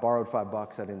got I borrowed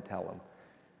 $5. I didn't tell him.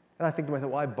 And I think to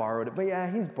myself, well, I borrowed it. But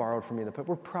yeah, he's borrowed from me. But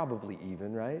we're probably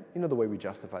even, right? You know the way we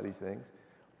justify these things.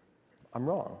 I'm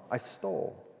wrong. I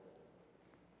stole.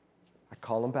 I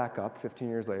call him back up 15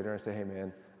 years later and I say, hey,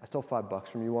 man, I stole $5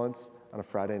 from you once on a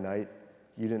Friday night.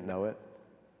 You didn't know it.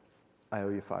 I owe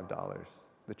you $5.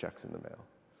 The check's in the mail.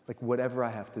 Like, whatever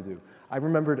I have to do. I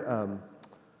remembered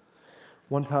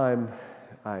one time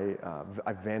I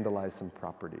vandalized some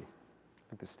property. I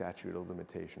think the statute of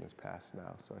limitation is passed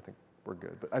now, so I think we're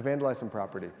good. But I vandalized some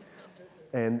property.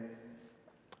 And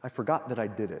I forgot that I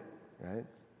did it, right?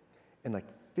 And like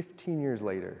 15 years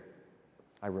later,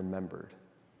 I remembered.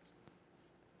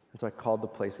 And so I called the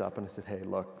place up and I said, hey,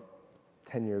 look,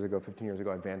 15 years ago,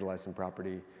 I vandalized some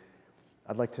property.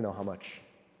 I'd like to know how much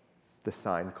the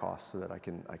sign costs so that I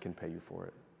can pay you for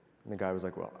it. And the guy was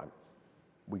like, well,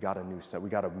 we got a new sign. We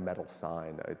got a metal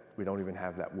sign. We don't even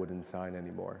have that wooden sign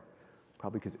anymore.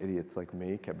 Probably because idiots like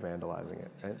me kept vandalizing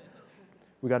it, right?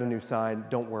 We got a new sign.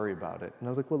 Don't worry about it. And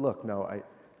I was like, well, look, no,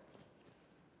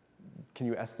 can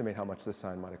you estimate how much this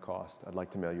sign might have cost? I'd like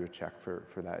to mail you a check for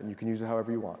that. And you can use it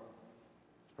however you want.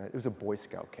 Right? It was a Boy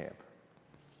Scout camp.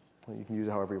 You can use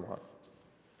it however you want.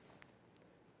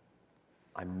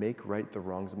 I make right the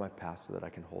wrongs of my past so that I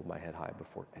can hold my head high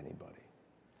before anybody.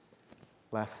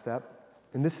 Last step,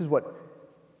 and this is what,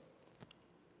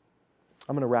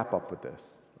 I'm going to wrap up with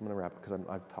this. I'm going to wrap up because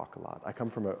I talk a lot. I come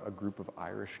from a group of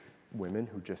Irish women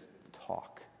who just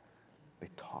talk. They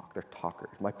talk. They're talkers.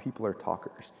 My people are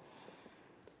talkers.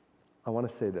 I want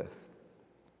to say this.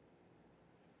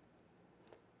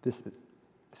 This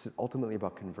is ultimately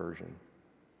about conversion.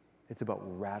 It's about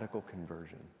radical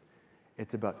conversion.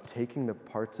 It's about taking the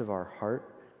parts of our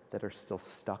heart that are still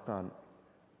stuck on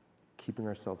keeping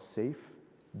ourselves safe,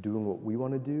 doing what we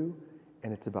want to do,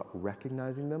 and it's about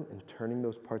recognizing them and turning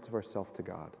those parts of ourselves to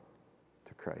God,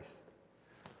 to Christ.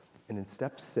 And in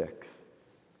step 6,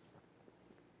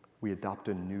 we adopt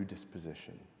a new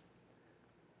disposition.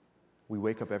 We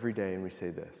wake up every day and we say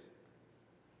this,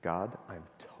 God, I'm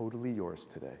totally yours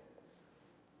today.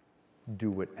 Do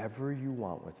whatever you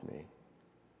want with me.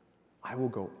 I will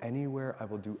go anywhere, I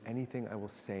will do anything, I will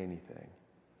say anything.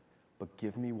 But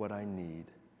give me what I need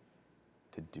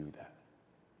to do that.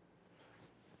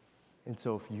 And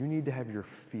so if you need to have your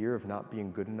fear of not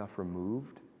being good enough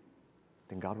removed,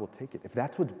 then God will take it. If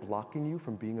that's what's blocking you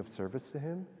from being of service to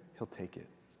Him, He'll take it.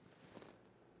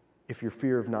 If your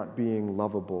fear of not being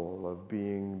lovable, of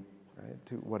being, right,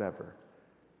 to whatever,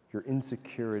 your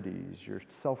insecurities, your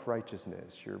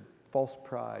self-righteousness, your false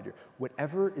pride,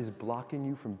 whatever is blocking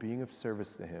you from being of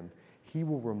service to Him, He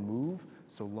will remove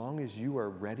so long as you are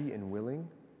ready and willing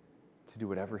to do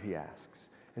whatever He asks.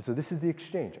 And so this is the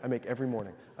exchange I make every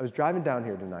morning. I was driving down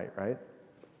here tonight, right?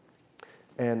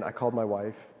 And I called my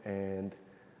wife, and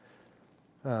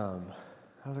I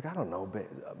was like, I don't know, babe.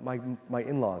 My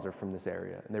in-laws are from this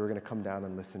area, and they were going to come down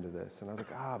and listen to this. And I was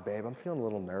like, babe, I'm feeling a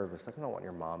little nervous. Like, I don't want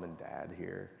your mom and dad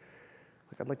here.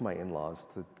 Like, I'd like my in-laws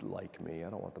to like me. I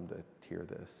don't want them to hear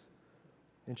this.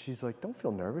 And she's like, don't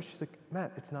feel nervous. She's like,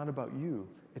 Matt, it's not about you.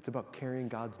 It's about carrying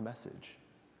God's message.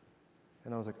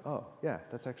 And I was like, oh, yeah,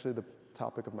 that's actually the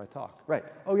topic of my talk. Right.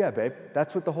 Oh, yeah, babe,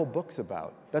 that's what the whole book's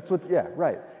about. Yeah,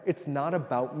 right. It's not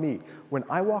about me. When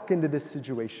I walk into this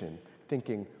situation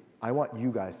thinking, I want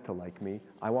you guys to like me,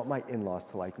 I want my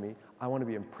in-laws to like me, I want to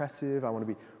be impressive,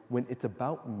 when it's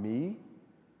about me,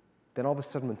 then all of a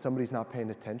sudden when somebody's not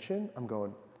paying attention, I'm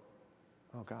going,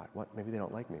 oh God, what? Maybe they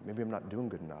don't like me. Maybe I'm not doing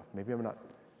good enough. Maybe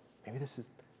this is,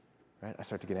 right? I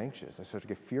start to get anxious. I start to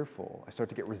get fearful. I start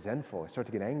to get resentful. I start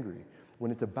to get angry.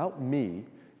 When it's about me,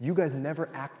 you guys never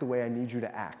act the way I need you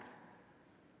to act.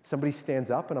 Somebody stands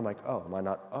up and I'm like,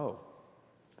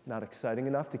 not exciting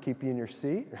enough to keep you in your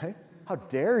seat, right? How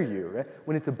dare you, right?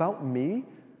 When it's about me,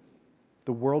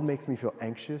 the world makes me feel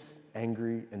anxious,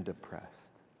 angry, and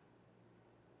depressed.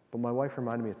 But my wife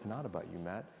reminded me, it's not about you,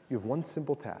 Matt. You have one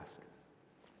simple task,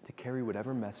 to carry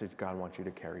whatever message God wants you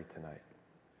to carry tonight.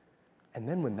 And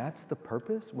then when that's the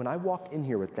purpose, when I walk in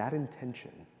here with that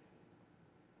intention,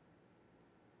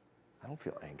 I don't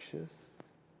feel anxious.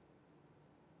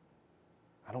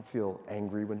 I don't feel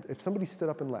angry if somebody stood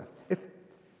up and left. If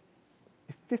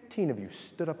 15 of you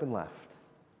stood up and left,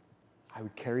 I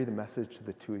would carry the message to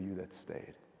the 2 of you that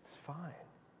stayed. It's fine,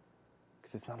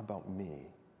 because it's not about me.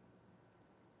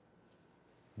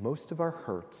 Most of our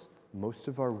hurts, most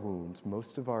of our wounds,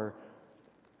 most of our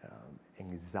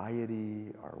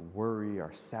anxiety, our worry,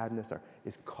 our sadness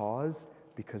is caused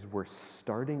because we're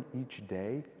starting each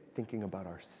day thinking about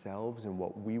ourselves and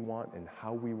what we want and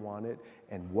how we want it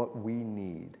and what we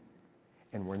need.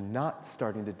 And we're not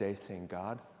starting the day saying,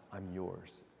 God, I'm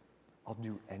yours. I'll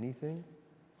do anything.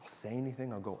 I'll say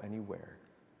anything. I'll go anywhere.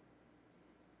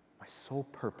 My sole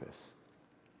purpose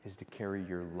is to carry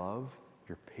your love,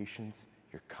 your patience,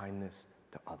 your kindness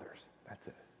to others. That's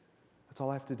it. That's all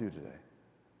I have to do today.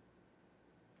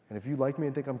 And if you like me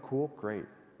and think I'm cool, great.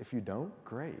 If you don't,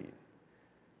 great.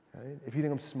 Right? If you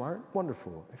think I'm smart,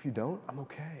 wonderful. If you don't, I'm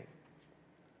okay.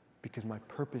 Because my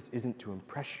purpose isn't to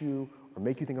impress you or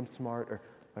make you think I'm smart, or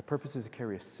my purpose is to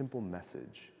carry a simple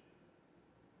message.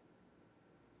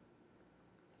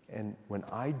 And when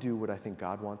I do what I think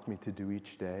God wants me to do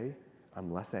each day,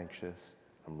 I'm less anxious,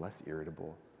 I'm less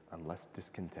irritable, I'm less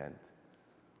discontent.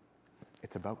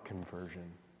 It's about conversion.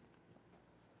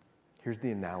 Here's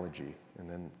the analogy, and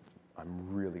then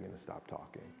I'm really going to stop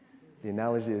talking. The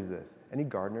analogy is this. Any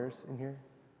gardeners in here?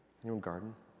 Anyone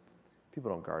garden?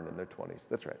 People don't garden in their 20s.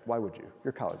 That's right. Why would you?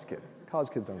 You're college kids. College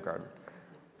kids don't garden.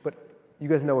 But you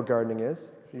guys know what gardening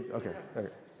is? Okay.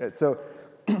 So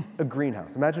a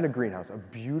greenhouse. Imagine a greenhouse, a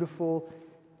beautiful,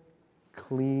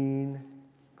 clean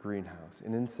greenhouse.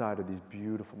 And inside are these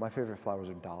beautiful, my favorite flowers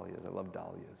are dahlias. I love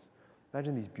dahlias.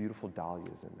 Imagine these beautiful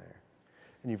dahlias in there.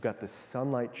 And you've got the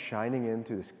sunlight shining in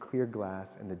through this clear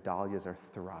glass, and the dahlias are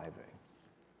thriving.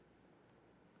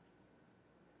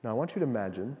 Now, I want you to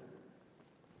imagine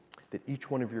that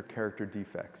each one of your character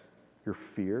defects, your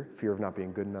fear of not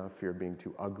being good enough, fear of being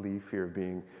too ugly, fear of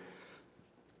being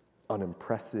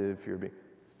unimpressive,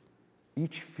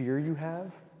 each fear you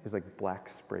have is like black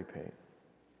spray paint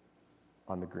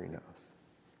on the greenhouse.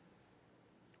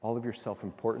 All of your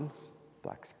self-importance,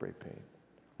 black spray paint.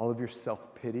 All of your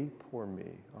self-pity, poor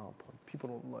me. Oh, poor, people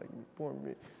don't like me, poor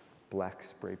me. Black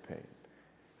spray paint,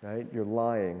 right? You're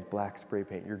lying, black spray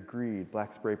paint. Your greed,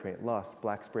 black spray paint. Lust,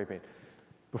 black spray paint.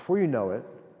 Before you know it,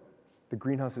 the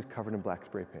greenhouse is covered in black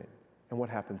spray paint. And what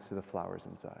happens to the flowers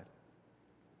inside?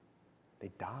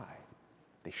 They die.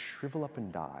 They shrivel up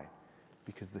and die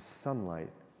because the sunlight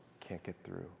can't get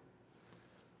through.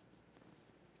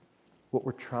 What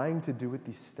we're trying to do with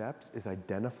these steps is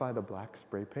identify the black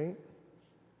spray paint,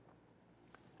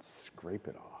 scrape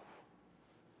it off.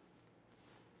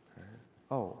 Right?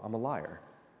 Oh, I'm a liar.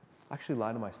 I actually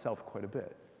lie to myself quite a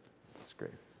bit.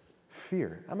 Scrape.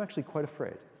 Fear. I'm actually quite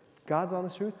afraid. God's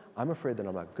honest truth, I'm afraid that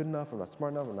I'm not good enough, I'm not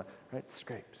smart enough, I'm not, right?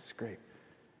 Scrape.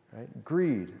 Right?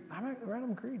 Greed.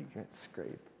 I'm greedy. Right?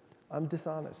 Scrape. I'm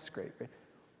dishonest. Scrape. Right?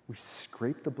 We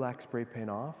scrape the black spray paint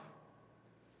off,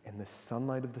 and the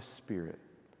sunlight of the Spirit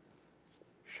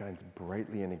shines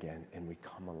brightly in again, and we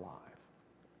come alive.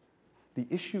 The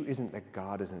issue isn't that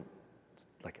God isn't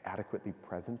like adequately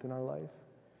present in our life.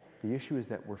 The issue is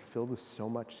that we're filled with so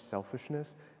much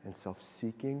selfishness and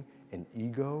self-seeking and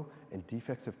ego and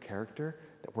defects of character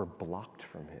that we're blocked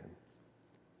from Him.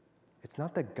 It's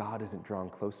not that God isn't drawn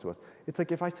close to us. It's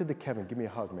like if I said to Kevin, give me a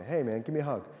hug, man. Hey, man, give me a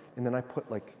hug. And then I put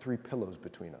like 3 pillows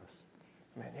between us.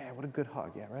 Man, yeah, what a good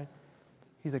hug, yeah, right?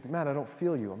 He's like, Matt, I don't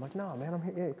feel you. I'm like, no, man, I'm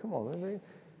here. Yeah, come on, man.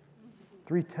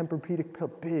 3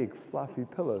 Tempur-Pedic big, fluffy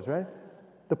pillows, right?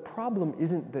 The problem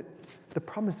is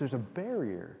there's a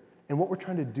barrier. And what we're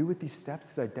trying to do with these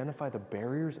steps is identify the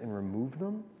barriers and remove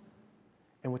them.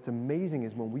 And what's amazing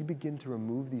is when we begin to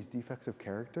remove these defects of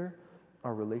character,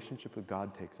 our relationship with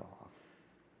God takes off.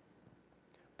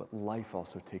 But life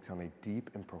also takes on a deep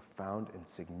and profound and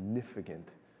significant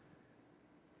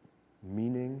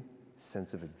meaning,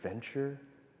 sense of adventure,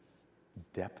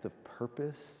 depth of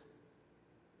purpose.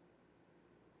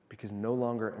 Because no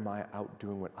longer am I out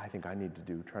doing what I think I need to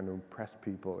do, trying to impress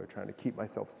people or trying to keep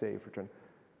myself safe.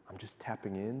 I'm just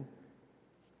tapping in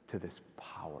to this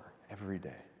power every day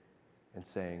and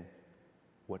saying,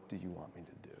 what do you want me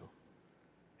to do?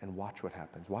 And watch what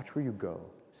happens. Watch where you go.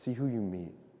 See who you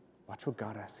meet. Watch what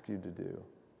God asks you to do.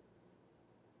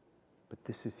 But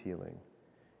this is healing.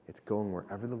 It's going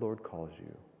wherever the Lord calls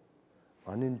you,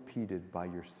 unimpeded by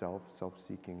yourself,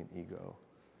 self-seeking, and ego,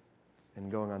 and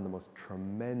going on the most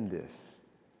tremendous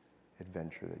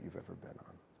adventure that you've ever been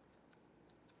on.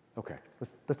 Okay,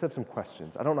 let's have some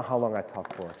questions. I don't know how long I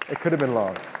talked for. It could have been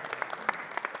long.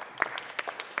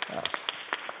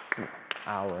 It's an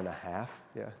hour and a half.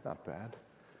 Yeah, not bad.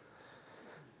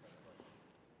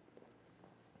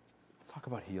 Let's talk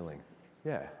about healing.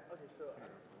 Yeah.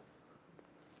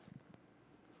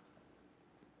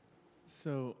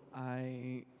 So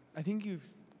I think you've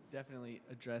definitely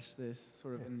addressed this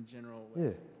sort of in a general way.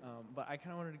 Yeah. But I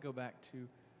kind of wanted to go back to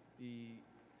the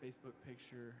Facebook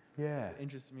picture. Yeah. It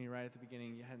interested me right at the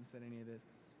beginning. You hadn't said any of this.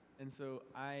 And so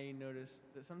I noticed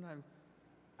that sometimes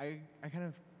I kind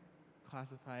of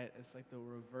classify it as like the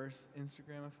reverse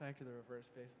Instagram effect or the reverse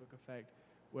Facebook effect,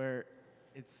 where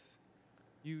it's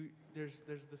there's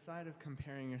the side of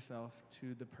comparing yourself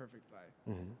to the perfect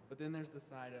life, but then there's the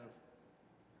side of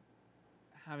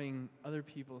having other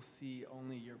people see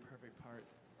only your perfect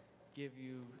parts, give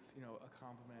you a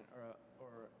compliment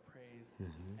or praise,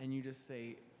 and you just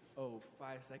say, oh,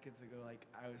 5 seconds ago, like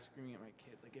I was screaming at my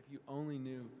kids. Like if you only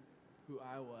knew who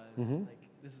I was, like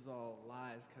this is all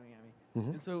lies coming at me.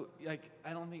 And so like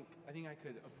I think I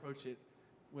could approach it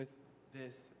with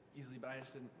this easily, but I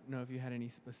just didn't know if you had any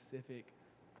specific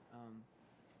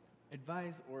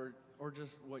advice or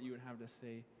just what you would have to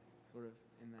say sort of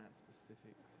in that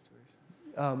specific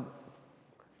situation.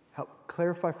 Help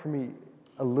clarify for me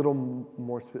a little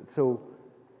more. So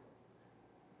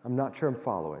I'm not sure I'm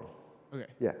following. Okay.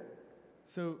 Yeah.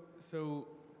 So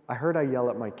I heard I yell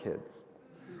at my kids.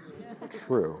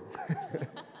 True.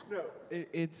 no,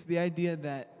 it's the idea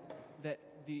that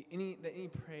any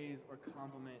praise or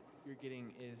compliment you're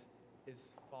getting is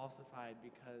falsified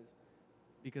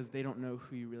because they don't know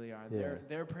who you really are. Yeah.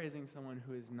 They're praising someone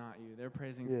who is not you. They're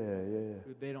praising Yeah, someone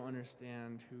who they don't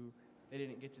understand, who they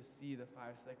didn't get to see the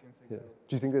 5 seconds ago. Yeah.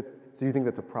 Do you think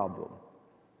that's a problem?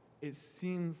 It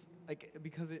seems like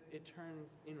because it turns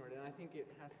inward, and I think it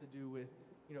has to do with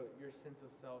your sense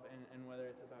of self and whether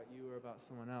it's about you or about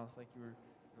someone else, like you were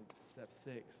step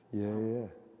 6. Yeah.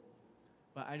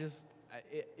 But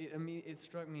it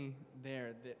struck me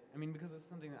there that because it's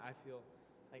something that I feel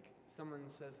like someone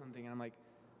says something and I'm like,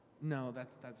 no,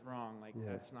 that's wrong. Like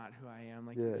that's not who I am.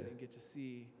 Like you didn't get to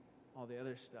see all the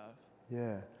other stuff.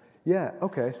 Yeah.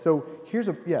 Okay. So here's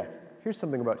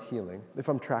something about healing. If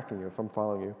I'm tracking you, if I'm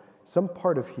following you, some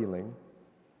part of healing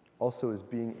also is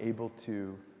being able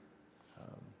to.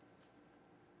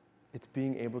 It's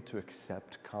being able to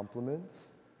accept compliments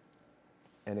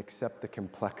and accept the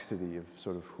complexity of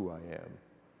sort of who I am.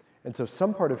 And so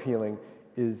some part of healing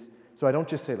is, so I don't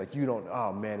just say like, you don't,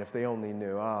 oh man, if they only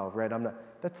knew, oh, right, I'm not,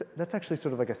 that's actually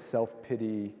sort of like a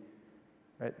self-pity,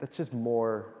 right? That's just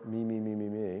more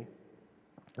me.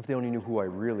 If they only knew who I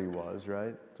really was,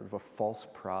 right? Sort of a false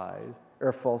pride, or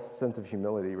a false sense of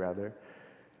humility, rather.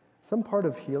 Some part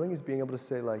of healing is being able to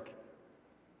say like,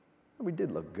 we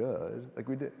did look good, like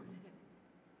we did.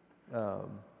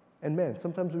 And man,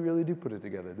 sometimes we really do put it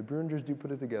together. The Bruingers do put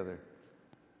it together.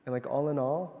 And like all in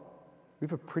all, we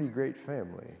have a pretty great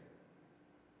family.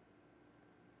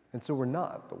 And so we're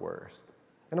not the worst.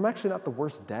 And I'm actually not the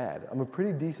worst dad. I'm a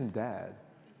pretty decent dad.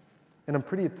 And I'm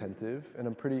pretty attentive,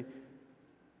 and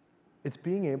it's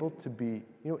being able to be,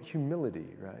 humility,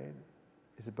 right,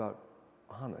 is about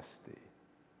honesty.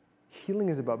 Healing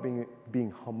is about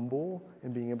being humble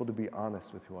and being able to be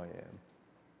honest with who I am.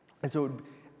 And so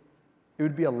it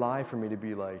would be a lie for me to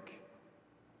be like,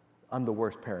 I'm the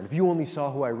worst parent. If you only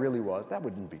saw who I really was, that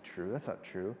wouldn't be true. That's not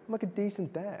true. I'm like a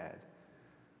decent dad.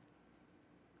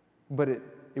 But it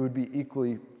would be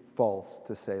equally false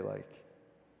to say like,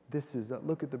 this is,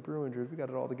 look at the Bruingers, we got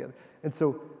it all together. And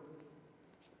so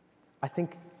I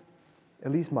think,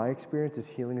 at least my experience is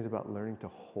healing is about learning to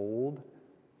hold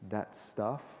that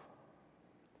stuff,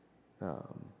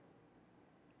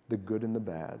 the good and the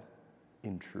bad,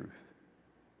 in truth.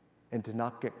 And to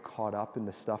not get caught up in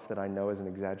the stuff that I know is an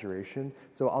exaggeration.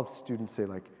 So I'll have students say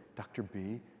like, Dr.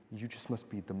 B, you just must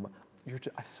be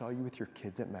I saw you with your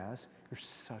kids at Mass. You're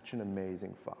such an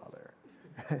amazing father.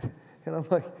 And I'm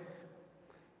like,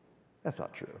 that's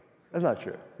not true. That's not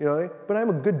true. You know what I mean? But I'm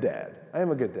a good dad. I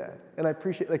am a good dad. And I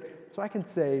appreciate, so I can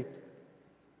say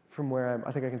from where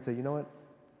I think I can say, you know what?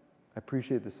 I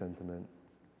appreciate the sentiment.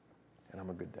 And I'm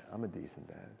a good dad. I'm a decent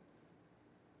dad.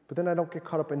 But then I don't get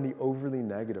caught up in the overly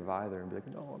negative either and be like,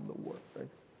 no, I'm the worst. Right?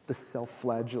 The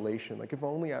self-flagellation. Like, if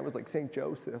only I was like St.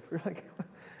 Joseph. Or like,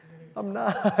 I'm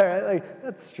not. Right? Like,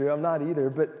 that's true. I'm not either,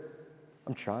 but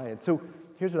I'm trying. So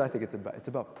here's what I think it's about. It's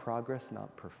about progress,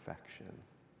 not perfection.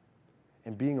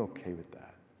 And being okay with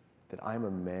that I'm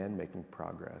a man making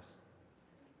progress.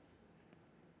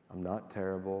 I'm not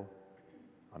terrible.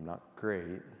 I'm not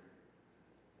great.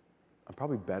 I'm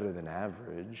probably better than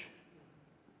average.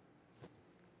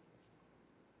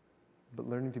 But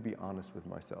learning to be honest with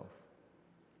myself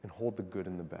and hold the good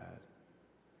and the bad.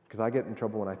 Because I get in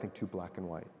trouble when I think too black and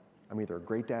white. I'm either a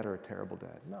great dad or a terrible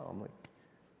dad. No, I'm like,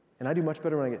 and I do much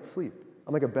better when I get sleep.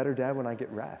 I'm like a better dad when I get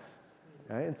rest,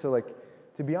 right? And so like,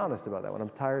 to be honest about that, when I'm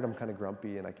tired, I'm kind of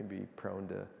grumpy and I can be prone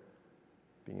to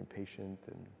being impatient.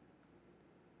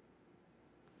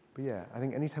 But yeah, I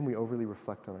think anytime we overly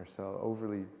reflect on ourselves,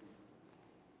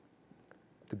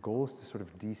 the goal is to sort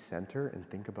of decenter and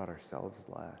think about ourselves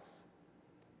less.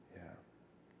 Yeah.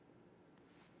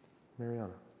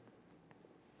 Mariana.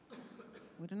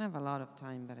 we don't have a lot of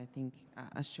time, but I think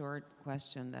a short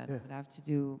question that Yeah. would have to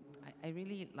do. I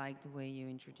really like the way you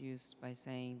introduced by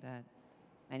saying that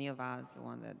many of us, the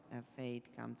one that have faith,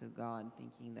 come to God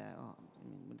thinking that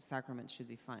the sacrament should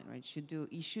be fine, right?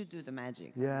 He should do the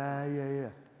magic. Yeah.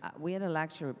 We had a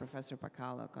lecture with Professor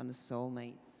Pakalok on the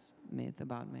soulmates myth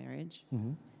about marriage,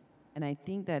 and I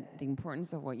think that the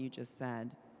importance of what you just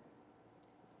said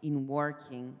in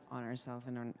working on ourselves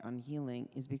and on healing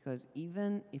is because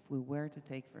even if we were to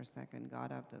take for a second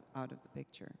God out of the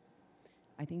picture,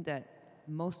 I think that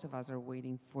most of us are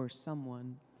waiting for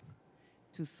someone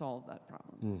to solve that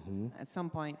problem. At some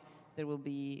point, there will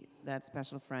be that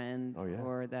special friend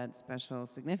or that special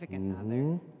significant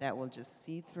other that will just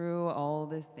see through all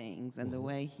these things, and the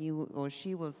way he or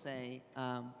she will say,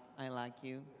 "I like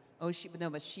you." Oh,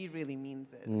 but she really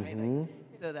means it, right? Like,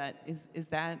 so that is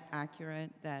that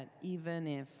accurate? That even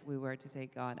if we were to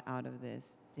take God out of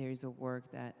this, there is a work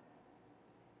that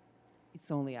it's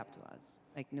only up to us.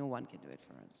 Like no one can do it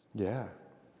for us. Yeah.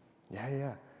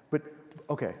 But,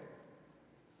 okay.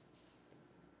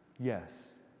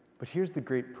 Yes. But here's the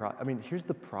here's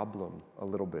the problem a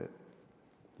little bit.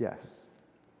 Yes.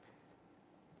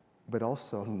 But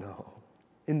also no.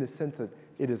 In the sense that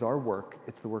it is our work,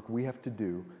 it's the work we have to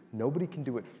do. Nobody can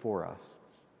do it for us.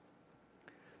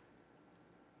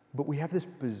 But we have this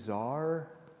bizarre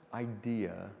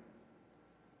idea,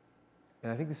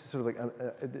 and I think this is sort of like,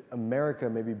 America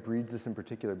maybe breeds this in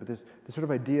particular, but this sort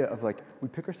of idea of like, we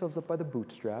pick ourselves up by the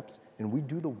bootstraps and we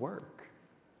do the work.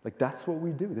 Like that's what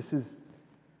we do. This is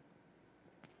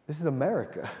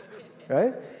America,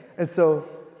 right? And so,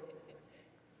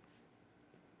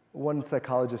 one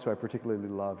psychologist who I particularly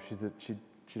love, she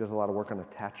does a lot of work on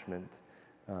attachment,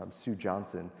 Sue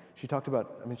Johnson. She talked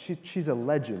about, she's a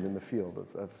legend in the field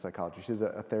of psychology. She has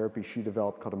a therapy she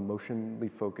developed called emotionally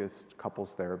focused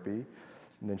couples therapy.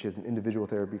 And then she has an individual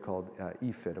therapy called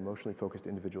EFIT, emotionally focused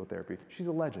individual therapy. She's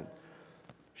a legend.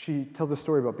 She tells a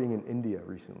story about being in India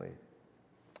recently.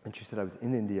 And she said, I was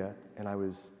in India and I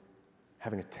was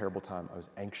having a terrible time. I was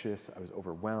anxious, I was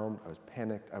overwhelmed, I was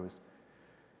panicked,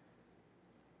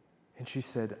 and she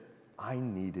said, I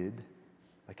needed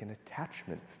like an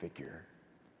attachment figure.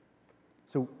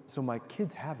 So my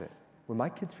kids have it. When my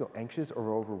kids feel anxious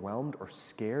or overwhelmed or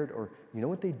scared, or you know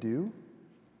what they do?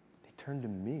 They turn to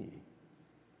me.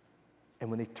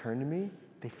 And when they turn to me,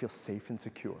 they feel safe and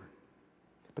secure.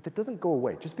 But that doesn't go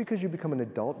away. Just because you become an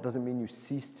adult doesn't mean you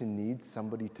cease to need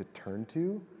somebody to turn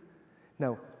to.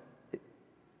 Now,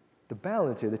 the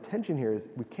balance here, the tension here is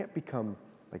we can't become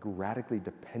like radically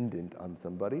dependent on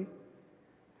somebody.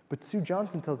 But Sue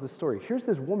Johnson tells this story. Here's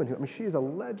this woman who, she is a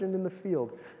legend in the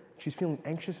field. She's feeling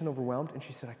anxious and overwhelmed, and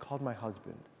she said, I called my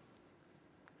husband.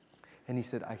 And he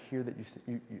said, I hear that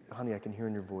honey, I can hear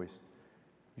in your voice.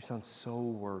 You sound so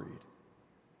worried.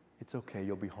 It's okay,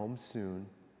 you'll be home soon.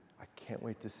 I can't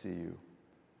wait to see you.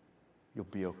 You'll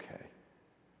be okay.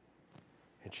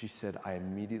 And she said, I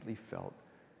immediately felt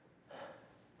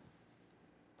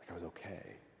like I was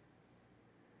okay.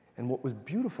 And what was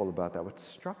beautiful about that, what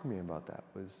struck me about that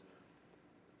was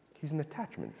he's an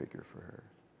attachment figure for her.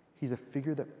 He's a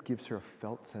figure that gives her a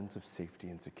felt sense of safety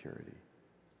and security.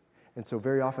 And so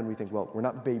very often we think, well, we're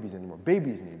not babies anymore.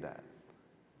 Babies need that.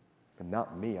 But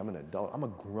not me, I'm an adult. I'm a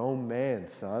grown man,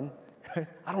 son.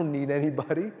 I don't need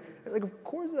anybody. Like, of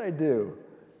course I do.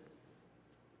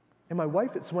 And my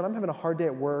wife, so when I'm having a hard day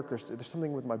at work or there's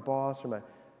something with my boss and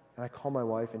I call my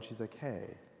wife and she's like, hey,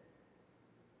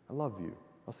 I love you.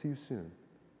 I'll see you soon.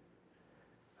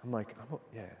 I'm like,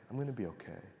 I'm going to be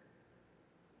okay.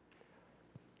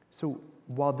 So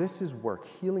while this is work,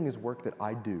 healing is work that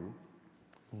I do,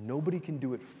 nobody can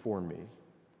do it for me.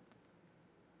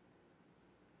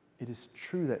 It is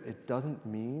true that it doesn't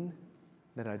mean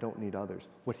that I don't need others.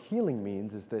 What healing really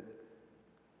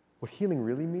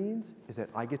means is that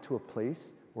I get to a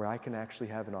place where I can actually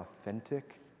have an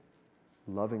authentic,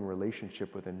 loving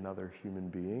relationship with another human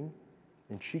being.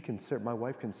 And my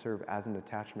wife can serve as an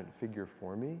attachment figure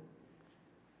for me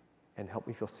and help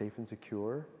me feel safe and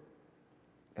secure.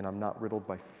 And I'm not riddled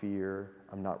by fear.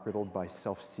 I'm not riddled by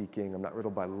self-seeking. I'm not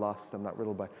riddled by lust.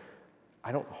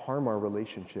 I don't harm our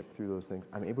relationship through those things.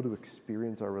 I'm able to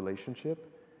experience our relationship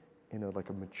in a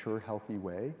mature, healthy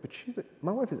way. But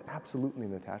my wife is absolutely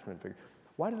an attachment figure.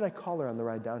 Why did I call her on the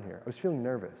ride down here? I was feeling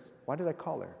nervous. Why did I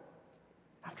call her?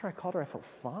 After I called her, I felt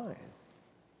fine.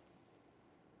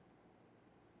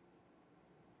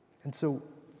 And so,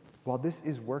 while this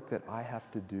is work that I have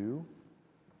to do,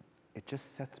 it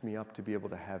just sets me up to be able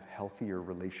to have healthier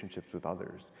relationships with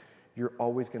others. You're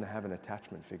always going to have an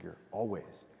attachment figure,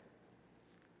 always.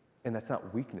 And that's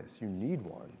not weakness. You need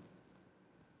one.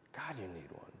 God, you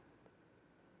need one.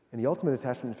 And the ultimate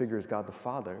attachment figure is God the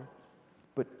Father,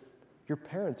 but your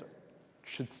parents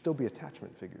should still be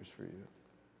attachment figures for you.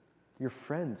 Your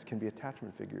friends can be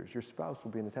attachment figures. Your spouse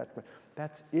will be an attachment.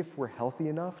 That's if we're healthy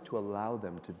enough to allow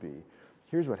them to be.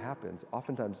 Here's what happens.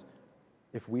 Oftentimes,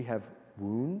 if we have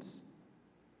wounds,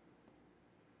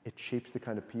 it shapes the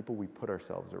kind of people we put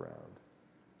ourselves around.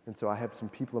 And so I have some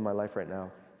people in my life right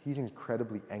now, he's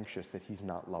incredibly anxious that he's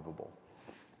not lovable.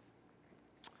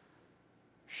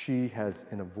 She has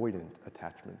an avoidant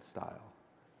attachment style.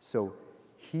 So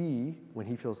he, when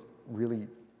he feels really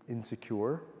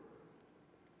insecure,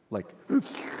 like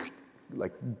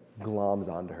gloms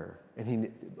onto her. And he,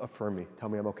 affirm me, tell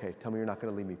me I'm okay, tell me you're not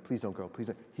gonna leave me, please don't go, please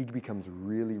don't. He becomes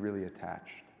really, really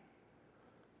attached.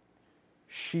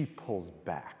 She pulls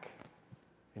back.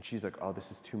 And she's like, oh,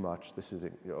 this is too much, this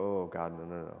isn't, oh God,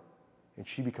 no. And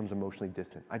she becomes emotionally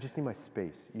distant. I just need my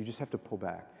space. You just have to pull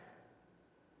back.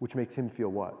 Which makes him feel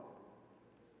what?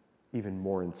 Even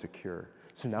more insecure.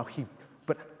 So now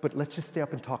but let's just stay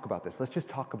up and talk about this. Let's just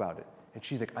talk about it. And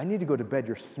she's like, I need to go to bed,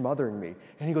 you're smothering me.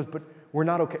 And he goes, but we're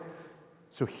not okay.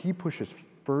 So he pushes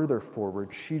further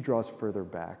forward, she draws further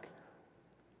back.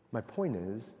 My point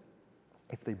is,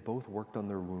 if they both worked on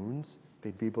their wounds,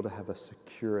 they'd be able to have a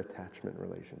secure attachment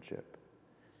relationship.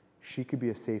 She could be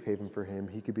a safe haven for him,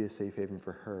 he could be a safe haven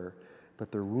for her,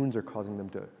 but their wounds are causing them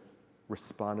to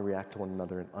respond and react to one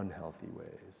another in unhealthy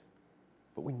ways.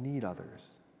 But we need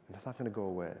others, and that's not going to go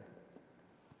away.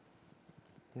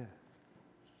 Yeah.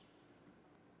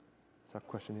 Is that a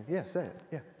question? Yeah, say it.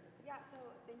 Yeah. Yeah, so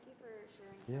thank you for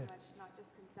sharing so much, not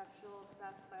just conceptual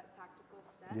stuff, but tactical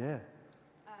steps. Yeah.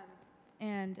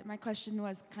 And my question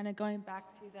was kind of going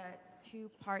back to the 2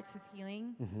 parts of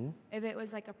healing. Mm-hmm. If it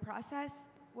was like a process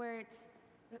where it's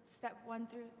step 1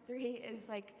 through 3 is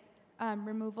like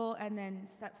removal, and then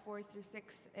step 4 through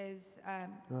 6 is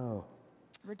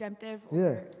redemptive,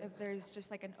 or if there's just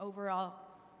like an overall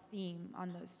theme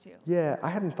on those 2. Yeah, I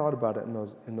hadn't thought about it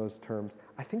in those terms.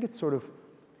 I think it's sort of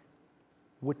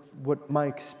what my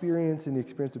experience and the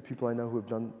experience of people I know who have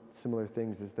done similar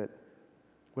things is that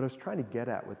what I was trying to get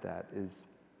at with that is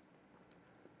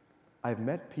I've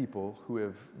met people who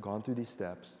have gone through these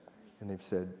steps and they've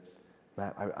said,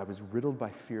 Matt, I was riddled by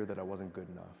fear that I wasn't good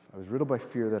enough. I was riddled by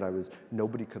fear that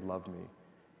nobody could love me.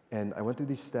 And I went through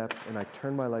these steps and I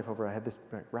turned my life over. I had this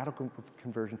radical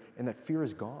conversion, and that fear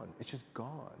is gone. It's just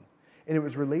gone. And it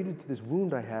was related to this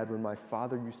wound I had when my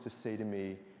father used to say to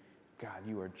me, God,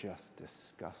 you are just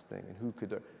disgusting. And who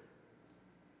could...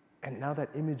 And now that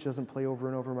image doesn't play over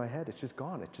and over in my head. It's just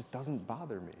gone. It just doesn't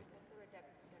bother me.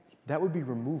 That would be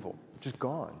removal. Just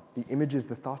gone. The images,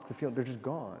 the thoughts, the feelings, they're just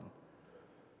gone.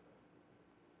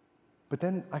 But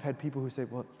then I've had people who say,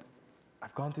 well,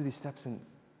 I've gone through these steps and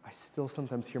I still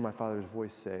sometimes hear my father's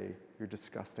voice say, you're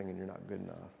disgusting and you're not good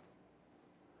enough.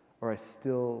 Or I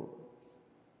still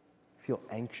feel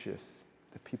anxious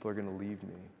that people are going to leave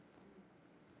me.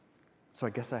 So I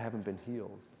guess I haven't been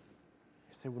healed.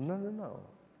 I say, well, no.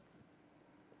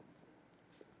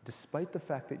 Despite the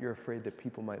fact that you're afraid that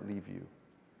people might leave you,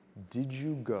 did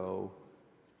you go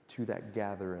to that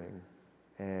gathering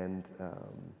and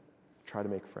try to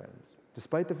make friends?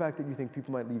 Despite the fact that you think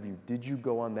people might leave you, did you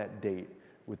go on that date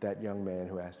with that young man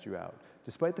who asked you out?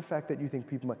 Despite the fact that you think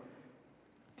people might,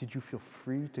 did you feel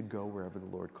free to go wherever the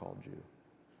Lord called you?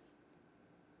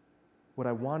 What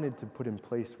I wanted to put in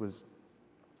place was,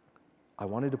 I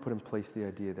wanted to put in place the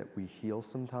idea that we heal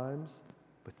sometimes,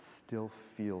 but still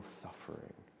feel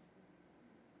suffering.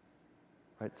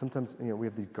 Right? Sometimes, we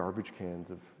have these garbage cans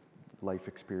of life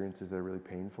experiences that are really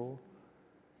painful.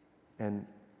 And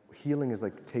healing is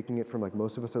like taking it from, like,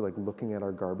 most of us are like looking at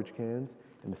our garbage cans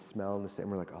and the smell and the scent,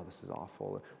 we're like, oh, this is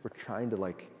awful. We're trying to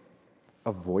like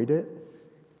avoid it.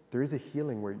 There is a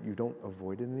healing where you don't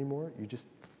avoid it anymore. You just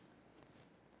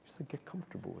like get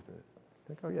comfortable with it.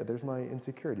 Like, oh yeah, there's my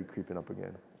insecurity creeping up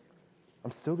again.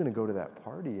 I'm still gonna go to that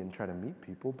party and try to meet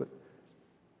people, but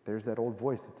there's that old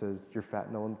voice that says, you're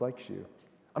fat, no one likes you.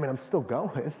 I mean, I'm still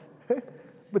going,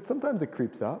 but sometimes it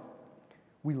creeps up.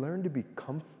 We learn to be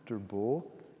comfortable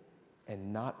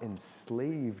and not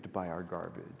enslaved by our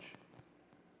garbage.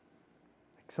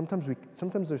 Like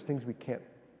sometimes there's things we can't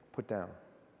put down.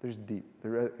 There's deep.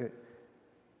 The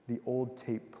old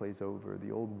tape plays over,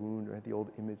 the old wound, or the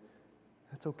old image.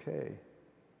 That's okay,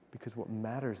 because what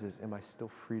matters is, am I still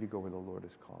free to go where the Lord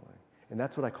is calling? And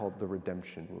that's what I call the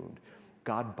redemption wound.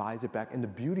 God buys it back. And the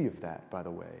beauty of that, by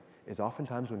the way, is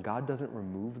oftentimes when God doesn't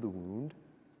remove the wound,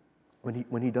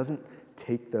 when he doesn't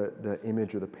take the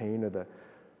image or the pain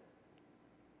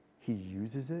he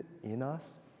uses it in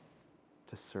us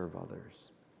to serve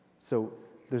others. So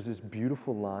there's this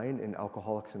beautiful line in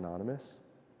Alcoholics Anonymous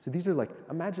So these are like,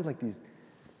 imagine like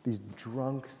these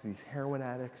drunks, these heroin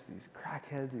addicts, these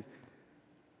crackheads.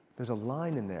 There's a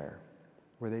line in there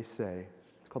where they say,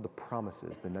 it's called the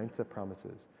promises, the 9 step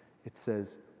promises. It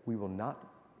says, we will not,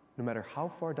 no matter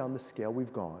how far down the scale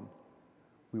we've gone,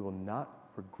 we will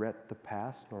not regret the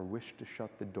past nor wish to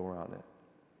shut the door on it.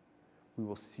 We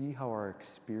will see how our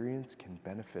experience can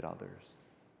benefit others.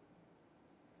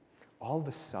 All of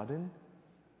a sudden,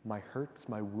 my hurts,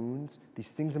 my wounds,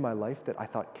 these things in my life that I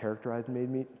thought characterized me,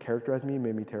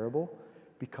 made me terrible,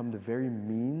 become the very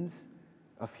means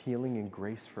of healing and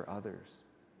grace for others.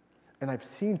 And I've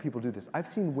seen people do this. I've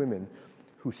seen women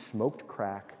who smoked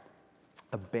crack,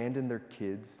 abandoned their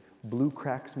kids, blew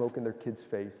crack smoke in their kids'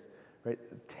 face, right?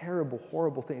 Terrible,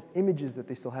 horrible things, images that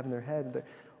they still have in their head.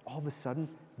 All of a sudden,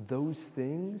 those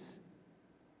things,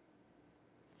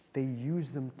 they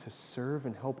use them to serve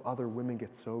and help other women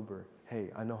get sober. Hey,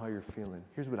 I know how you're feeling.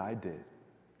 Here's what I did.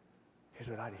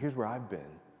 Here's where I've been.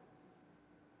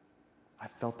 I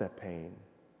felt that pain.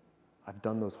 I've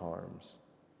done those harms.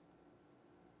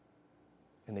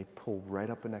 And they pull right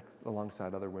up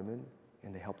alongside other women,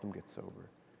 and they help them get sober.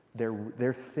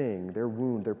 Their thing, their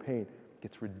wound, their pain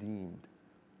gets redeemed.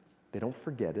 They don't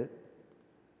forget it.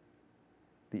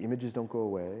 The images don't go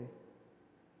away.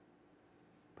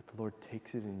 But the Lord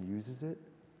takes it and uses it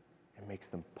and makes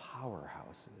them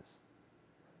powerhouses.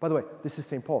 By the way, this is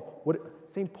St. Paul.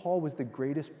 St. Paul was the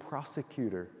greatest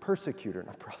persecutor.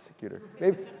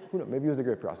 Maybe he was a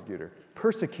great prosecutor.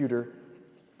 Persecutor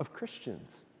of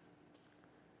Christians.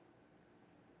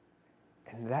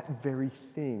 And that very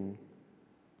thing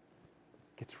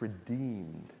gets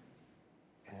redeemed.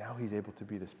 And now he's able to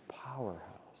be this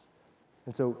powerhouse.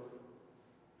 And so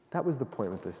that was the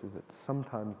point with this, is that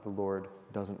sometimes the Lord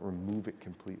doesn't remove it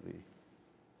completely.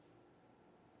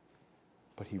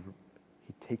 But he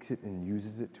takes it and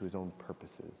uses it to his own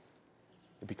purposes.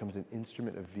 It becomes an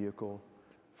instrument, a vehicle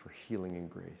for healing and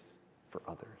grace for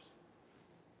others.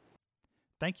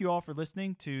 Thank you all for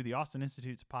listening to the Austin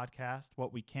Institute's podcast,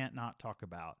 What We Can't Not Talk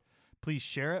About. Please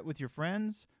share it with your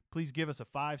friends. Please give us a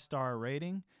 5-star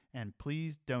rating, and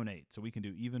please donate so we can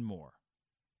do even more.